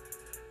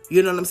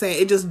 You know what I'm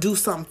saying? It just do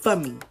something for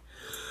me.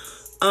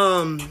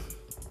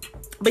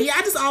 But yeah,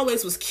 I just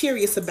always was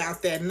curious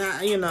about that.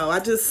 Now, you know, I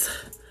just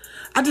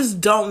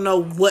don't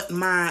know what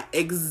my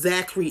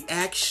exact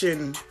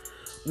reaction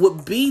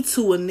would be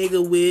to a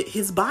nigga with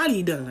his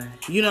body done.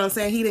 You know what I'm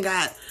saying? He done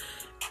got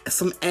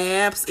some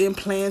abs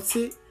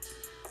implanted.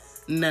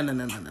 No.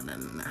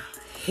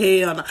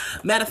 Hell no.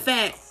 Matter of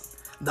fact,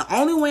 the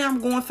only way I'm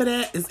going for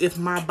that is if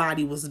my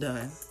body was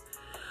done.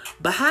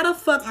 But how the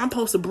fuck I'm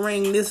supposed to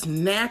bring this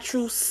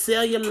natural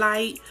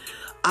cellulite,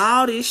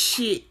 all this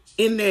shit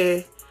in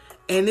there,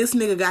 and this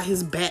nigga got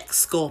his back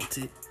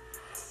sculpted?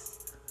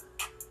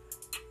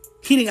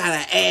 He done got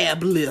an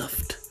ab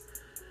lift.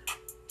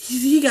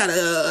 He got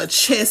a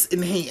chest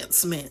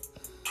enhancement.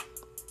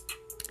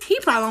 He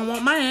probably don't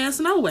want my ass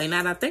no way.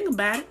 Now that I think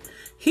about it,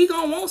 he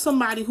gonna want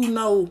somebody who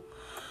know,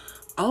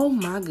 oh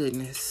my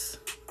goodness.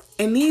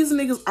 And these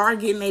niggas are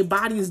getting their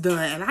bodies done.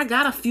 And I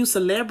got a few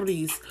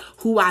celebrities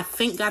who I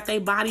think got their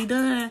body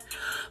done.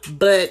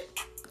 But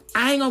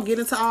I ain't gonna get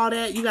into all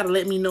that. You gotta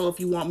let me know if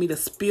you want me to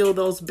spill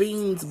those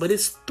beans. But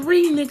it's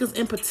 3 niggas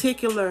in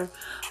particular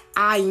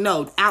I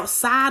know.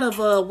 Outside of,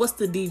 what's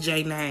the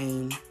DJ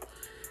name?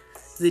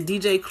 Is it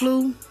DJ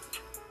Clue?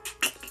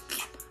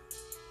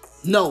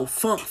 No,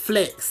 Funk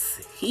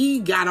Flex. He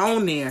got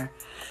on there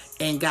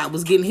and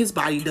was getting his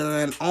body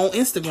done on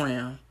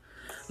Instagram.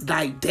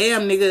 Like,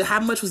 damn, nigga, how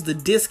much was the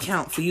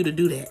discount for you to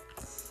do that?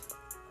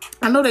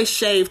 I know they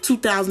shaved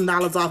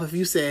 $2,000 off if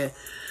you said,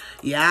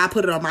 yeah, I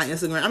put it on my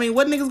Instagram. I mean,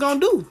 what niggas gonna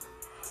do?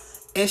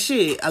 And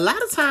shit, a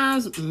lot of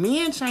times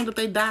men change up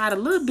they diet a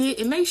little bit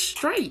and they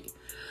straight.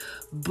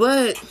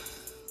 But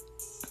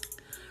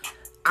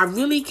I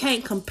really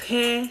can't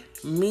compare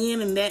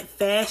men in that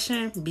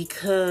fashion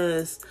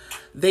because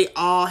they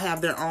all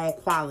have their own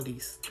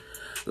qualities.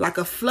 Like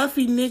a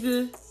fluffy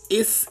nigga,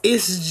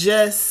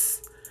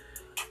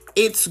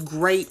 it's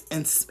great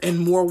in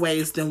more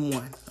ways than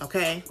one,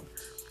 okay?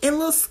 And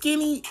little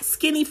skinny,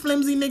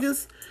 flimsy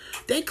niggas,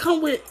 they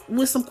come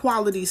with some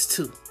qualities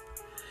too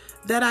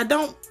that I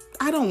don't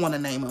want to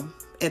name them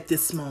at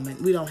this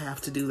moment. We don't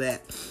have to do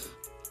that.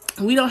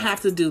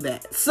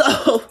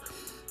 So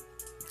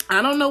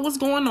I don't know what's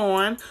going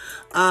on.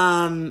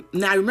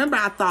 Now remember,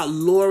 I thought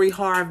Lori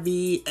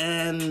Harvey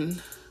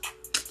and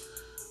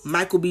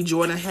Michael B.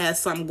 Jordan had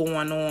something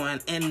going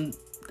on, and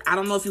I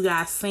don't know if you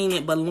guys seen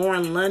it, but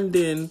Lauren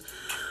London,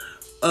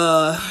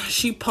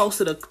 she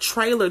posted a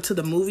trailer to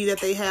the movie that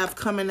they have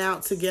coming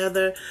out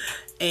together.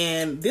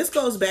 And this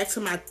goes back to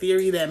my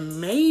theory that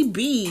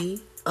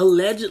maybe,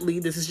 allegedly,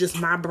 this is just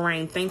my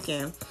brain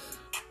thinking,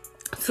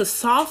 to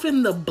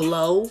soften the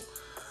blow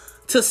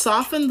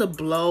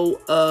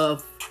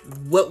of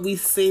what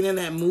we've seen in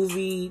that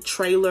movie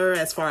trailer,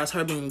 as far as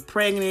her being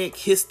pregnant,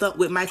 kissed up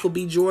with Michael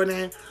B.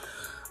 Jordan,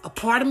 a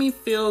part of me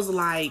feels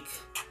like,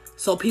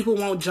 so people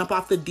won't jump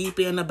off the deep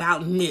end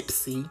about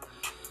Nipsey,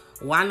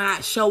 why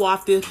not show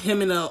off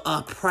him in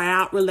a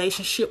proud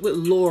relationship with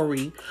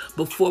Lori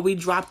before we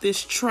drop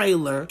this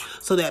trailer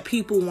so that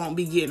people won't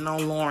be getting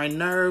on Lauren's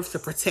nerves to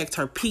protect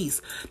her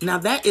peace? Now,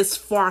 that is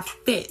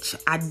far-fetched.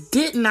 I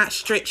did not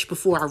stretch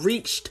before I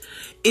reached.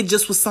 It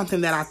just was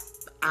something that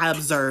I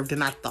observed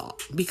and I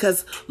thought.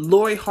 Because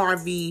Lori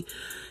Harvey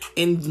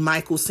and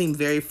Michael seem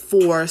very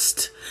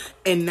forced.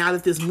 And now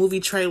that this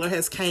movie trailer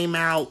has came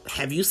out,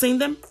 have you seen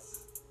them?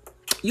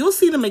 You'll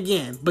see them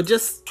again, but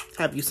just,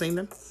 have you seen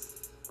them?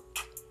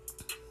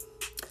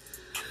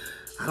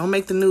 I don't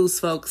make the news,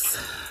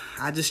 folks.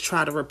 I just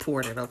try to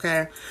report it,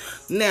 okay?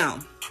 Now,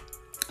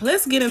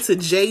 let's get into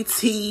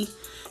JT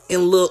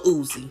and Lil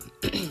Uzi.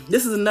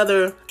 This is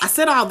another, I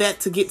said all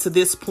that to get to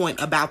this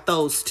point about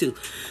those two.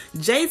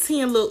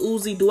 JT and Lil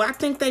Uzi, do I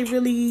think they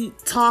really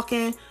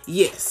talking?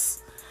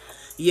 Yes.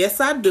 Yes,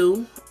 I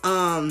do.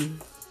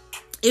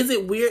 Is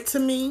it weird to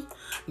me?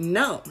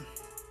 No.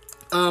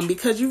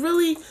 Because you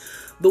really,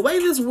 the way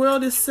this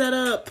world is set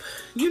up,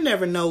 you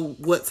never know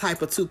what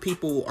type of two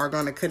people are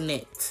going to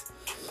connect.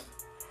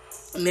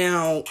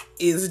 Now,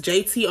 is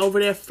JT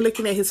over there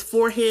flicking at his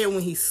forehead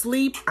when he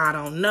sleep? I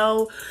don't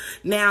know.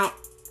 Now,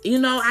 you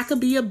know, I could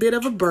be a bit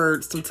of a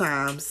bird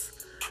sometimes.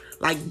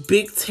 Like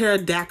big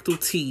pterodactyl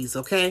tease,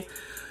 okay?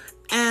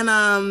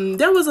 And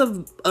there was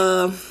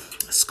a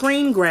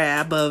screen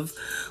grab of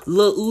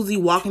Lil Uzi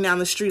walking down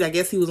the street. I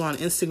guess he was on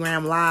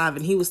Instagram Live,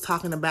 and he was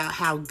talking about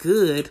how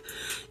good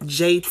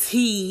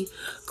JT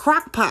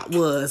Crockpot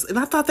was. And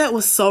I thought that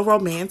was so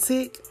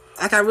romantic.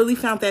 Like, I really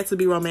found that to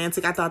be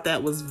romantic. I thought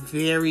that was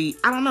very,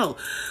 I don't know.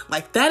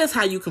 Like, that is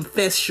how you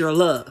confess your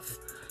love.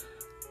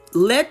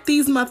 Let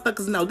these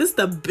motherfuckers know this is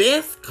the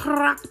best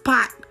crock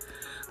pot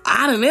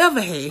I done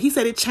ever had. He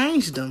said it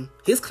changed him.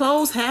 His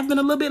clothes have been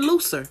a little bit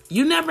looser.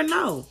 You never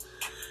know.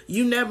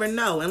 You never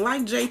know. And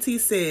like JT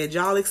said,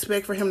 y'all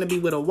expect for him to be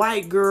with a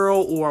white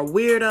girl or a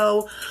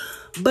weirdo.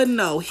 But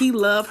no, he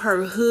loved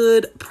her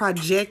hood,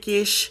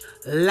 project-ish,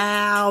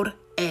 loud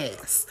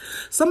ass.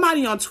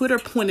 Somebody on Twitter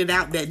pointed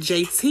out that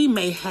JT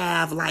may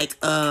have like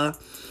a,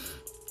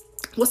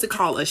 what's it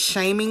called, a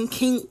shaming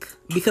kink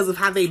because of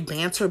how they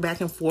banter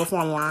back and forth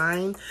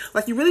online.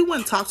 Like, you really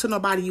wouldn't talk to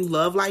nobody you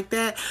love like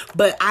that,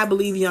 but I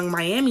believe Young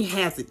Miami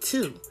has it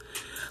too.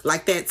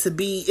 Like that, to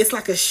be, it's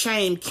like a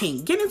shame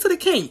kink. Get into the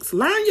kinks.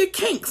 Learn your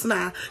kinks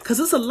now, because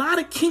there's a lot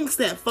of kinks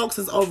that folks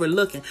is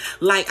overlooking.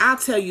 Like, I'll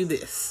tell you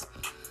this.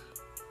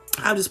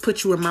 I'll just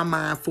put you in my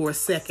mind for a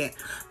second.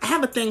 I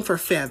have a thing for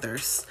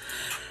feathers.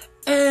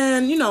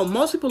 And, you know,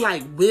 most people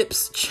like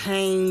whips,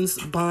 chains,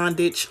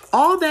 bondage.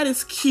 All that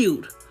is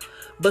cute.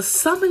 But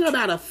something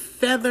about a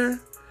feather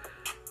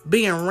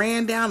being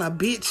ran down a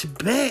bitch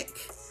back,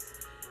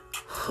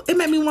 it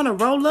made me want to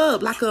roll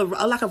up like a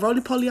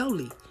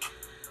roly-poly-oly.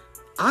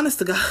 Honest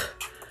to God.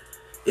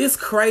 It's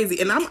crazy.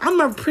 And I'm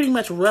a pretty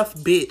much rough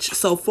bitch.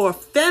 So for a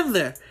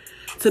feather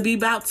to be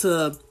about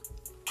to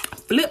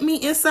flip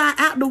me inside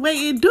out the way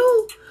it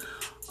do.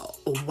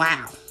 Oh,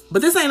 wow.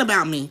 But this ain't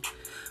about me.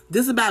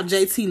 This is about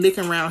JT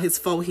licking around his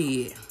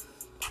forehead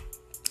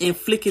and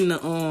flicking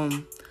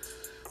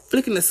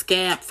the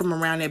scab from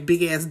around that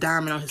big ass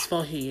diamond on his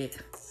forehead.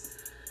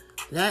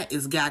 That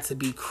has got to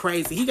be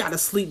crazy. He got to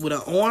sleep with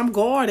an armed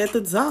guard at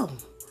the door.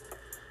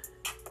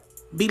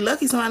 Be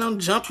lucky somebody don't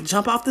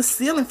jump off the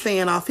ceiling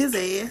fan off his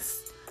ass.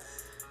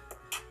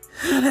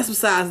 That's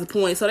besides the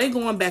point. So they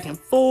going back and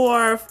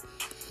forth.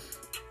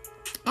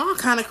 All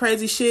kind of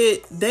crazy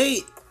shit.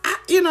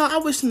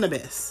 I wish them the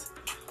best.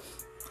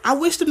 I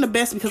wish them the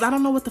best because I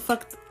don't know what the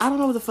fuck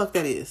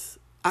that is.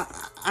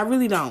 I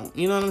really don't.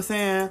 You know what I'm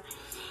saying?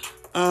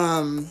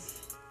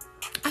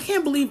 I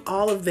can't believe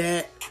all of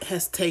that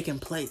has taken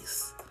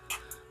place.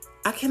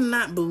 I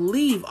cannot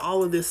believe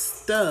all of this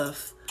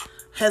stuff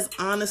has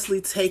honestly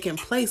taken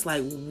place.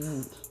 Like,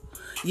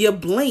 you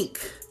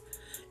blink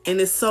and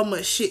there's so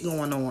much shit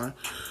going on.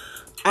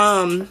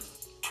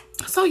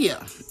 So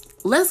yeah,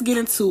 let's get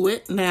into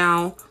it.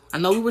 Now, I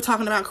know we were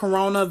talking about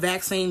corona,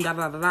 vaccine,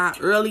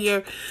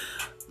 earlier.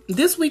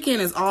 This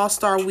weekend is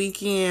All-Star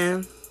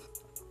Weekend.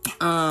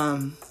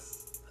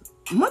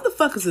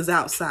 Motherfuckers is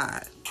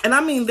outside. And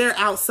I mean, they're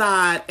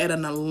outside at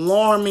an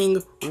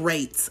alarming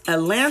rate.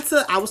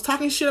 Atlanta, I was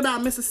talking shit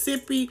about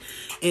Mississippi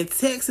and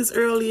Texas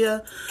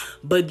earlier,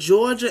 but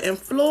Georgia and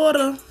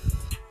Florida,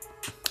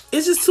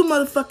 it's just too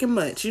motherfucking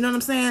much. You know what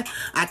I'm saying?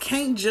 I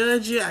can't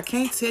judge you. I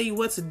can't tell you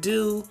what to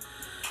do.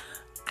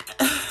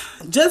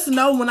 Just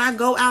know when I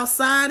go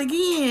outside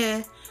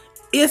again,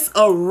 it's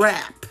a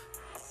wrap.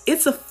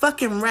 It's a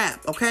fucking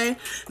wrap, okay?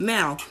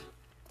 Now,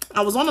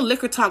 I was on a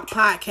Liquor Talk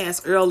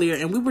podcast earlier,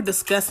 and we were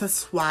discussing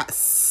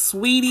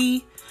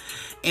Sweetie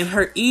and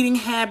her eating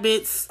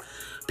habits.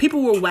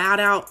 People were wowed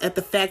out at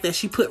the fact that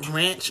she put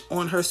ranch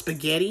on her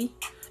spaghetti.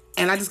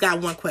 And I just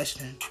got one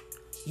question.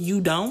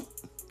 You don't?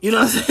 You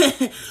know what I'm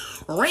saying?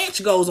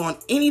 Ranch goes on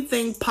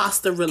anything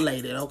pasta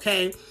related,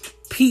 okay?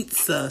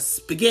 Pizza,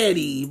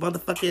 spaghetti,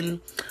 motherfucking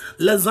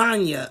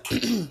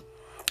lasagna.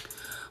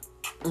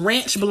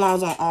 Ranch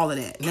belongs on all of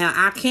that. Now,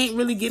 I can't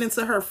really get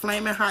into her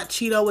flaming hot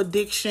Cheeto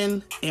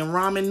addiction and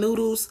ramen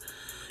noodles.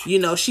 You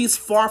know, she's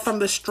far from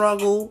the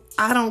struggle.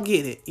 I don't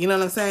get it. You know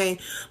what I'm saying?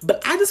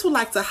 But I just would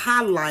like to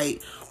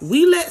highlight,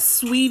 we let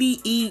Sweetie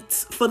eat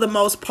for the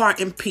most part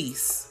in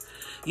peace.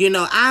 You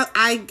know,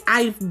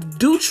 I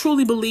do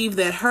truly believe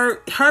that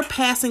her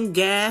passing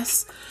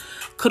gas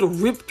could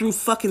have ripped through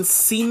fucking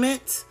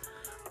cement.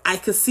 I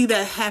could see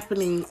that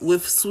happening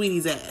with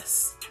Sweetie's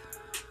ass.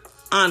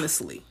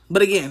 Honestly.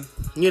 But again,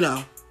 you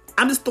know,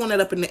 I'm just throwing that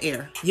up in the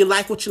air. You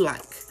like what you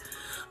like.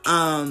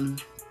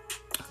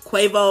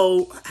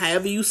 Quavo,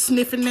 however you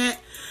sniffing that,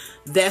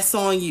 that's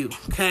on you,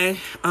 okay?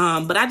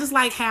 But I just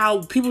like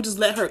how people just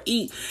let her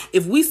eat.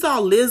 If we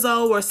saw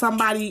Lizzo or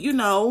somebody, you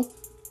know,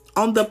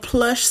 on the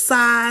plush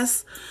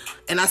size,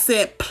 and I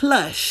said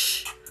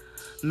plush,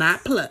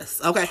 not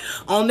plus, okay?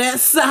 On that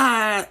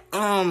side,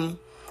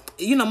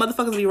 you know,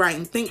 motherfuckers be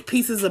writing think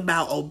pieces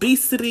about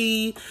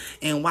obesity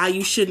and why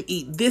you shouldn't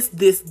eat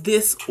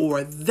this,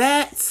 or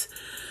that.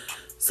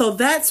 So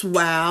that's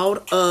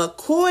wild.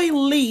 Coy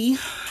Lee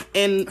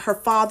and her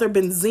father,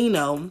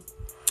 Benzino,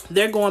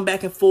 they're going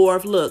back and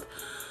forth. Look,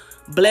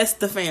 bless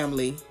the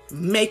family.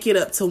 Make it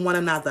up to one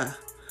another.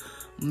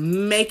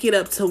 Make it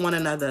up to one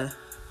another.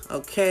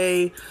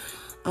 Okay?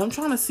 I'm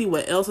trying to see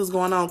what else is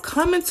going on.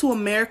 Coming to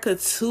America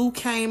 2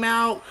 came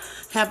out.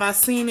 Have I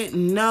seen it?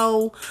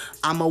 No.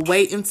 I'm going to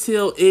wait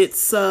until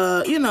it's,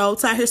 you know,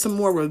 till I hear some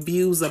more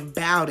reviews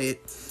about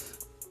it.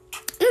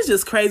 It's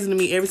just crazy to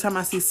me. Every time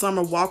I see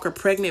Summer Walker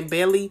pregnant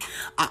belly,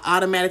 I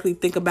automatically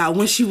think about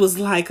when she was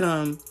like,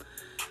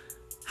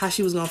 how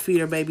she was going to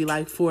feed her baby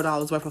like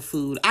 $4 worth of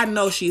food. I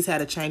know she's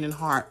had a change in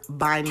heart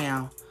by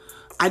now.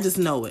 I just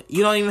know it.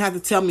 You don't even have to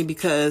tell me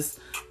because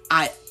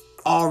I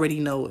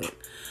already know it.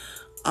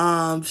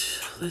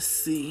 Let's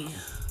see.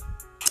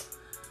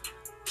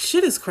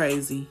 Shit is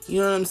crazy.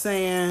 You know what I'm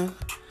saying?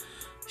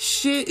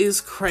 Shit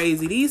is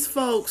crazy. These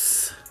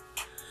folks,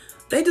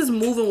 they just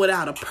moving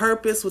without a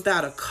purpose,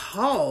 without a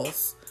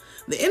cause.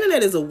 The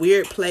internet is a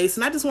weird place,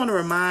 and I just want to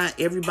remind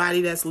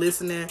everybody that's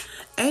listening,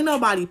 ain't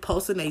nobody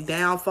posting their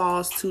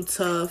downfalls too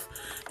tough.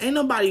 Ain't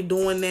nobody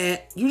doing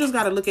that. You just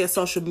got to look at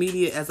social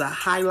media as a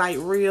highlight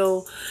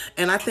reel,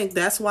 and I think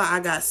that's why I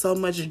got so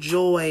much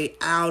joy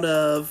out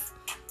of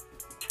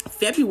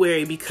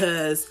February,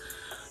 because,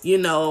 you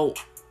know,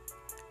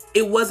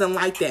 it wasn't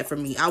like that for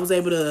me. I was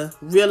able to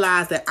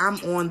realize that I'm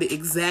on the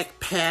exact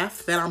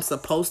path that I'm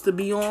supposed to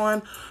be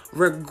on,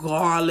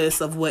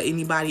 regardless of what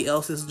anybody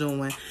else is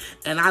doing.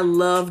 And I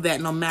love that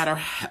no matter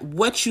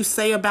what you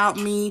say about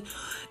me,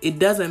 it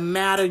doesn't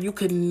matter. You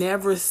could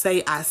never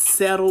say I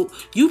settled.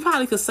 You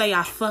probably could say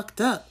I fucked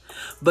up,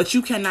 but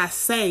you cannot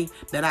say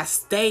that I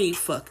stayed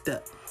fucked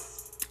up.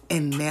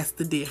 And that's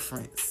the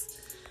difference.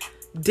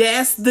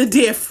 That's the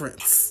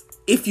difference.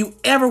 If you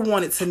ever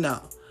wanted to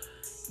know.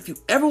 If you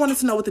ever wanted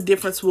to know what the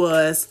difference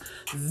was,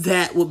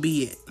 that would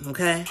be it,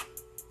 okay?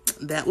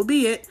 That would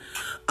be it.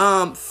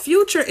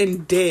 Future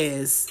and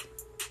Dez,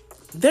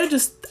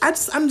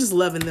 I'm just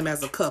loving them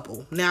as a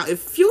couple. Now, if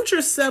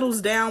Future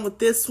settles down with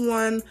this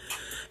one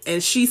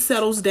and she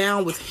settles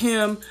down with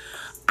him,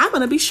 I'm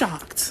going to be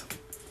shocked.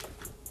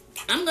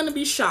 I'm going to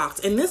be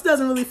shocked. And this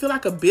doesn't really feel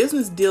like a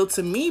business deal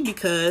to me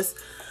because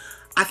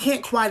I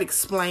can't quite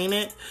explain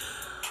it.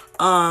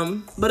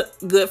 But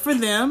good for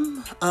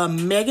them.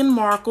 Meghan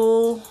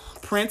Markle,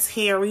 Prince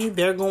Harry,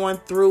 they're going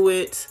through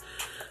it.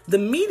 The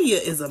media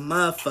is a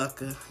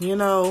motherfucker, you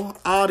know,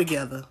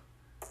 altogether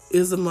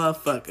is a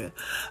motherfucker.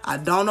 I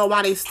don't know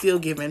why they still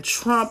giving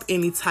Trump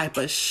any type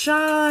of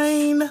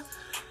shine.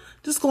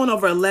 Just going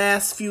over the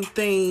last few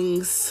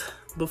things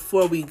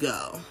before we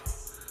go.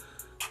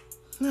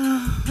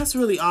 That's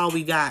really all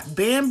we got.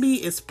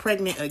 Bambi is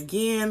pregnant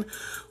again.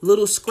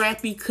 Little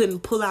Scrappy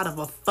couldn't pull out of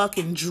a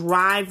fucking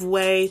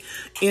driveway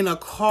in a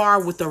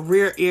car with a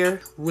rear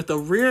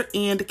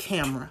end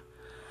camera.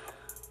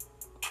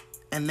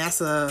 And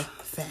that's a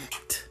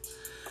fact.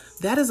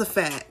 That is a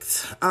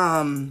fact.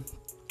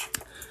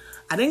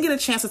 I didn't get a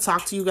chance to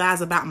talk to you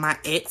guys about my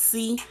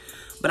Etsy,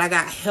 but I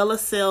got hella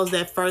sales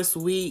that first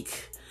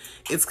week.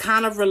 It's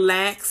kind of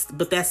relaxed,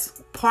 but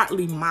that's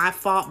partly my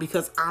fault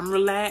because I'm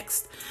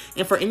relaxed.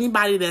 And for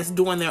anybody that's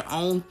doing their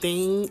own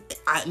thing,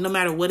 no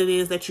matter what it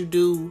is that you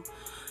do,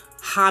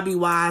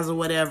 hobby-wise or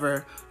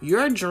whatever,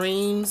 your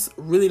dreams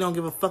really don't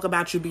give a fuck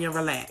about you being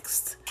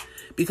relaxed.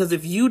 Because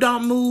if you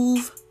don't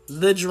move,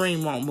 the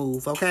dream won't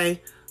move,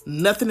 okay?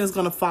 Nothing is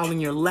going to fall in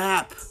your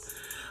lap.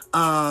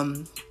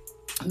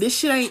 This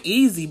shit ain't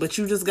easy, but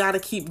you just got to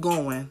keep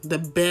going. The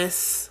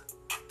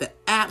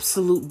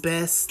absolute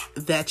best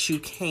that you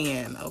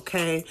can,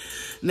 okay?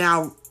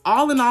 Now,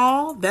 all in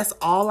all, that's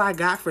all I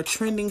got for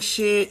trending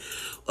shit.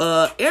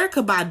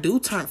 Erykah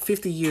Badu turned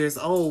 50 years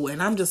old,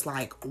 and I'm just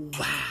like,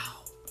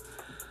 wow.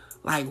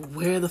 Like,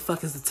 where the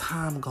fuck is the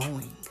time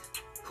going?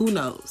 Who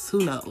knows?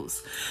 Who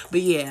knows?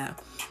 But yeah,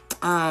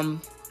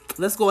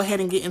 let's go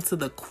ahead and get into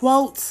the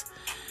quotes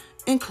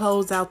and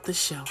close out the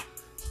show.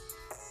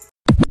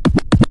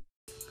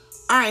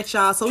 All right,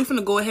 y'all. So we're going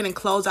to go ahead and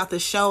close out the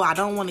show. I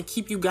don't want to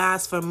keep you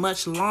guys for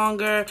much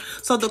longer.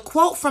 So the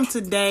quote from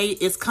today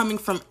is coming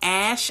from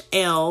Ash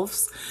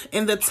Elves,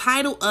 and the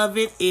title of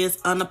it is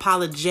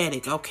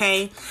Unapologetic,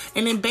 okay?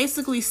 And it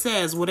basically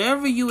says,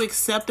 whatever you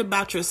accept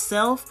about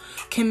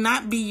yourself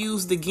cannot be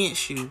used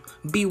against you.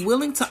 Be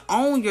willing to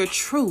own your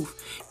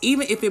truth,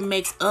 even if it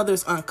makes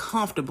others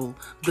uncomfortable.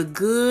 The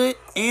good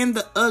and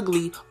the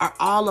ugly are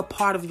all a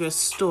part of your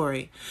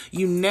story.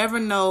 You never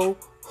know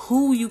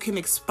who you can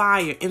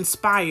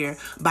inspire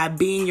by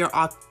being your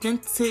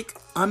authentic,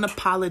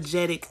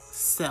 unapologetic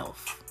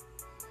self.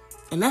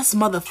 And that's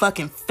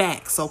motherfucking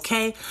facts,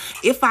 okay?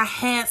 If I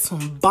had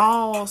some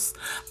balls,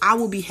 I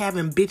would be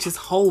having bitches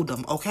hold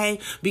them, okay?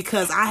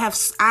 Because I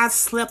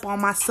slept on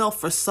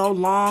myself for so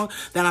long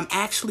that I'm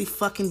actually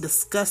fucking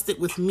disgusted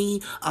with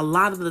me a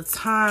lot of the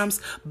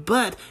times.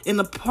 But in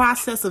the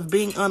process of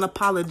being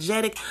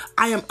unapologetic,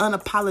 I am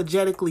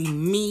unapologetically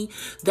me.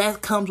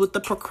 That comes with the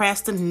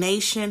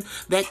procrastination.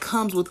 That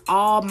comes with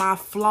all my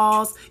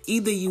flaws.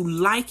 Either you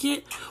like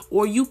it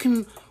or you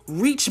can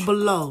reach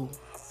below.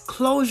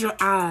 Close your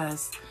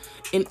eyes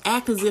and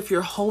act as if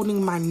you're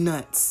holding my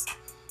nuts.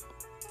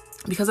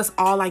 Because that's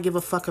all I give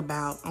a fuck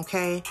about,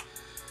 okay?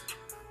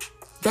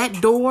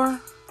 That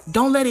door,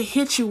 don't let it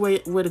hit you where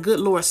the good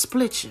Lord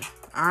split you,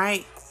 all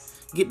right?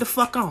 Get the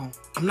fuck on.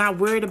 I'm not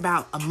worried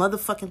about a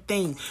motherfucking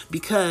thing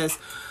because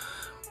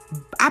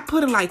I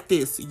put it like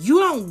this. You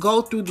don't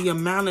go through the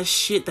amount of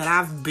shit that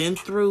I've been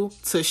through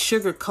to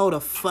sugarcoat a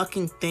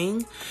fucking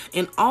thing.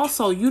 And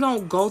also, you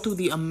don't go through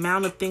the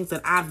amount of things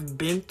that I've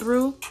been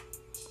through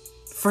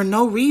for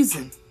no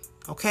reason,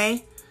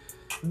 okay?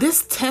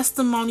 This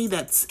testimony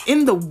that's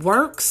in the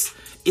works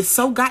is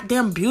so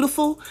goddamn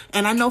beautiful.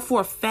 And I know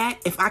for a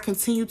fact, if I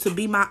continue to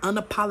be my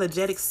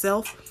unapologetic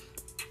self,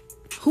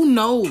 who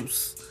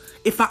knows?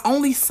 If I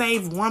only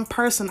save one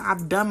person,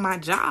 I've done my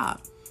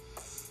job,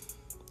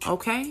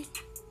 okay?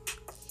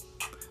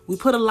 We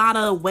put a lot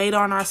of weight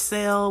on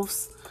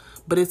ourselves,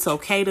 but it's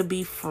okay to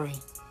be free.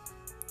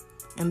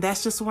 And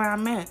that's just where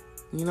I'm at.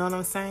 You know what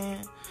I'm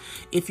saying?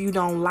 If you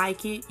don't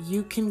like it,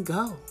 you can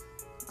go.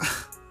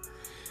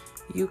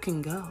 You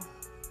can go.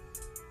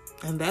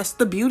 And that's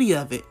the beauty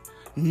of it.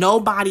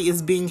 Nobody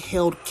is being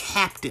held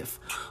captive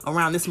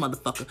around this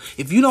motherfucker.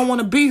 If you don't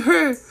want to be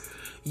here,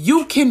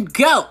 you can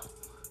go.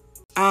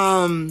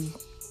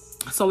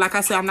 So like I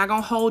said, I'm not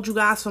going to hold you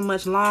guys for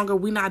much longer.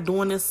 We're not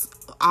doing this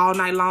all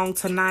night long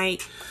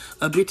tonight.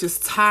 A bitch is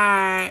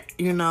tired,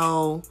 you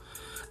know.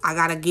 I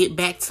gotta get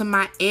back to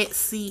my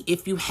Etsy.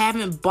 If you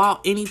haven't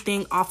bought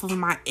anything off of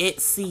my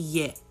Etsy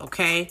yet,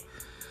 okay?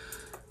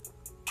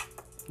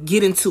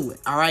 Get into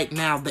it, all right?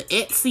 Now, the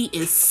Etsy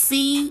is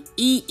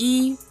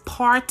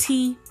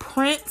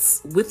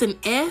CeePartyPrints with an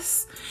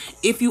S.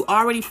 If you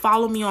already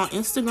follow me on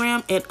Instagram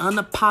at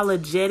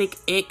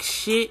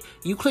UnapologeticXshit,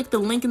 you click the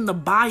link in the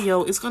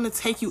bio. It's going to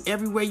take you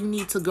everywhere you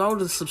need to go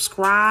to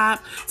subscribe,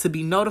 to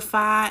be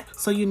notified,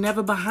 so you're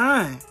never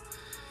behind.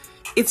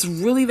 It's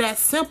really that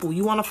simple.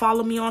 You want to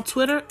follow me on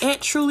Twitter at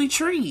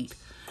TrulyTreed.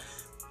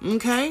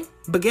 Okay?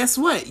 But guess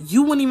what?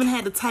 You wouldn't even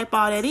have to type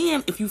all that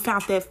in if you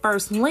found that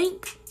first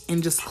link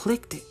and just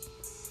clicked it.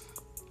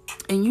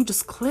 And you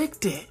just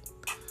clicked it.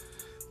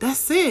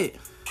 That's it.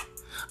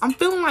 I'm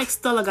feeling like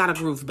Stella got a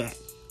groove back.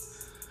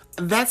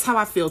 That's how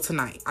I feel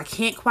tonight. I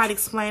can't quite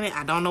explain it.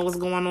 I don't know what's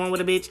going on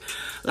with a bitch.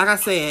 Like I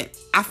said,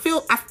 I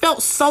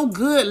felt so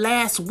good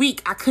last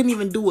week. I couldn't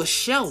even do a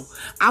show.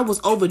 I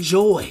was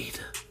overjoyed.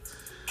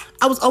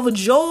 I was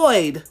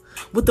overjoyed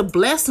with the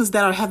blessings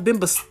that have been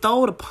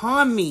bestowed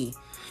upon me.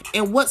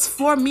 And what's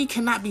for me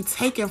cannot be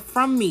taken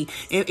from me.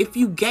 And if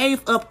you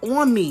gave up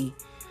on me,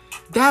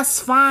 that's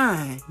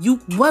fine. You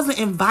wasn't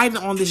invited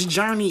on this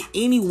journey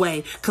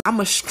anyway, because I'm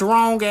a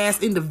strong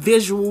ass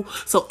individual.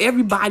 So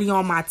everybody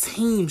on my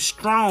team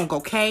strong,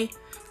 okay?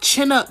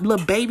 Chin up,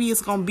 little baby.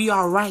 It's gonna be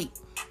all right,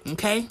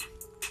 okay?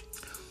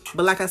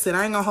 But like I said,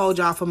 I ain't gonna hold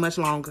y'all for much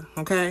longer,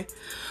 okay?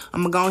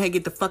 I'm gonna go ahead and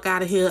get the fuck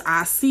out of here.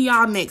 I'll see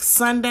y'all next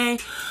Sunday.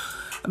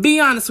 Be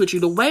honest with you,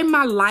 the way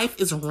my life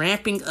is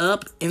ramping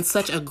up in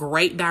such a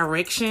great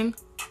direction,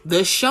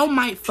 the show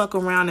might fuck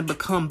around and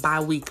become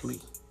bi-weekly.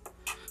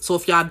 So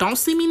if y'all don't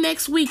see me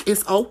next week,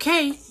 it's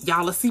okay.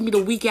 Y'all will see me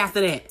the week after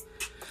that.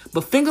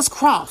 But fingers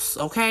crossed,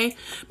 okay?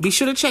 Be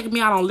sure to check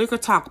me out on Liquor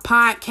Talk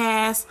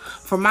Podcast.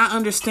 From my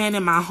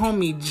understanding, my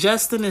homie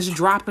Justin is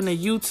dropping a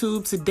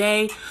YouTube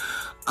today.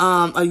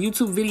 A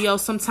YouTube video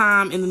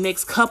sometime in the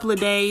next couple of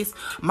days.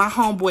 My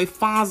homeboy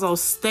Fonzo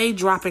stay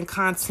dropping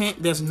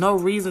content. There's no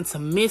reason to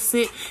miss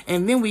it.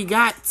 And then we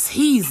got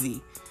Teasy.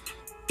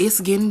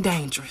 It's getting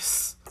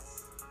dangerous.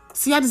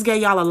 See, I just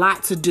gave y'all a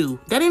lot to do.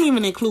 That didn't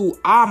even include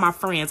all my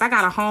friends. I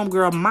got a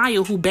homegirl,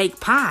 Maya, who baked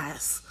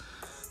pies.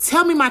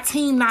 Tell me my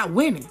team not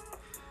winning.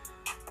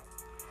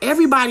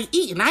 Everybody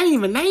eating. I didn't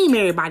even name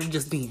everybody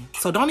just then.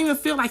 So don't even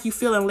feel like you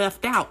feeling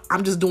left out.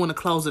 I'm just doing the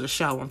close of the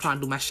show. I'm trying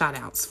to do my shout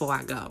outs before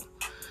I go.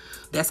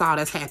 That's all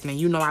that's happening.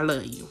 You know I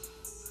love you.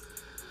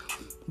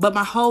 But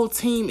my whole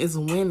team is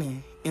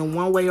winning in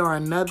one way or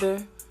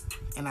another.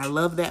 And I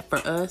love that for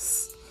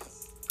us.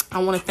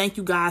 I want to thank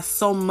you guys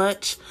so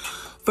much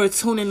for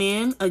tuning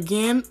in.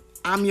 Again,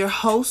 I'm your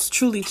host,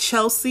 truly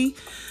Chelsea.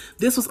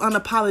 This was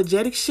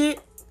Unapologetic Shit.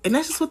 And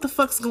that's just what the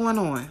fuck's going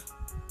on.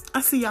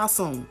 I'll see y'all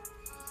soon.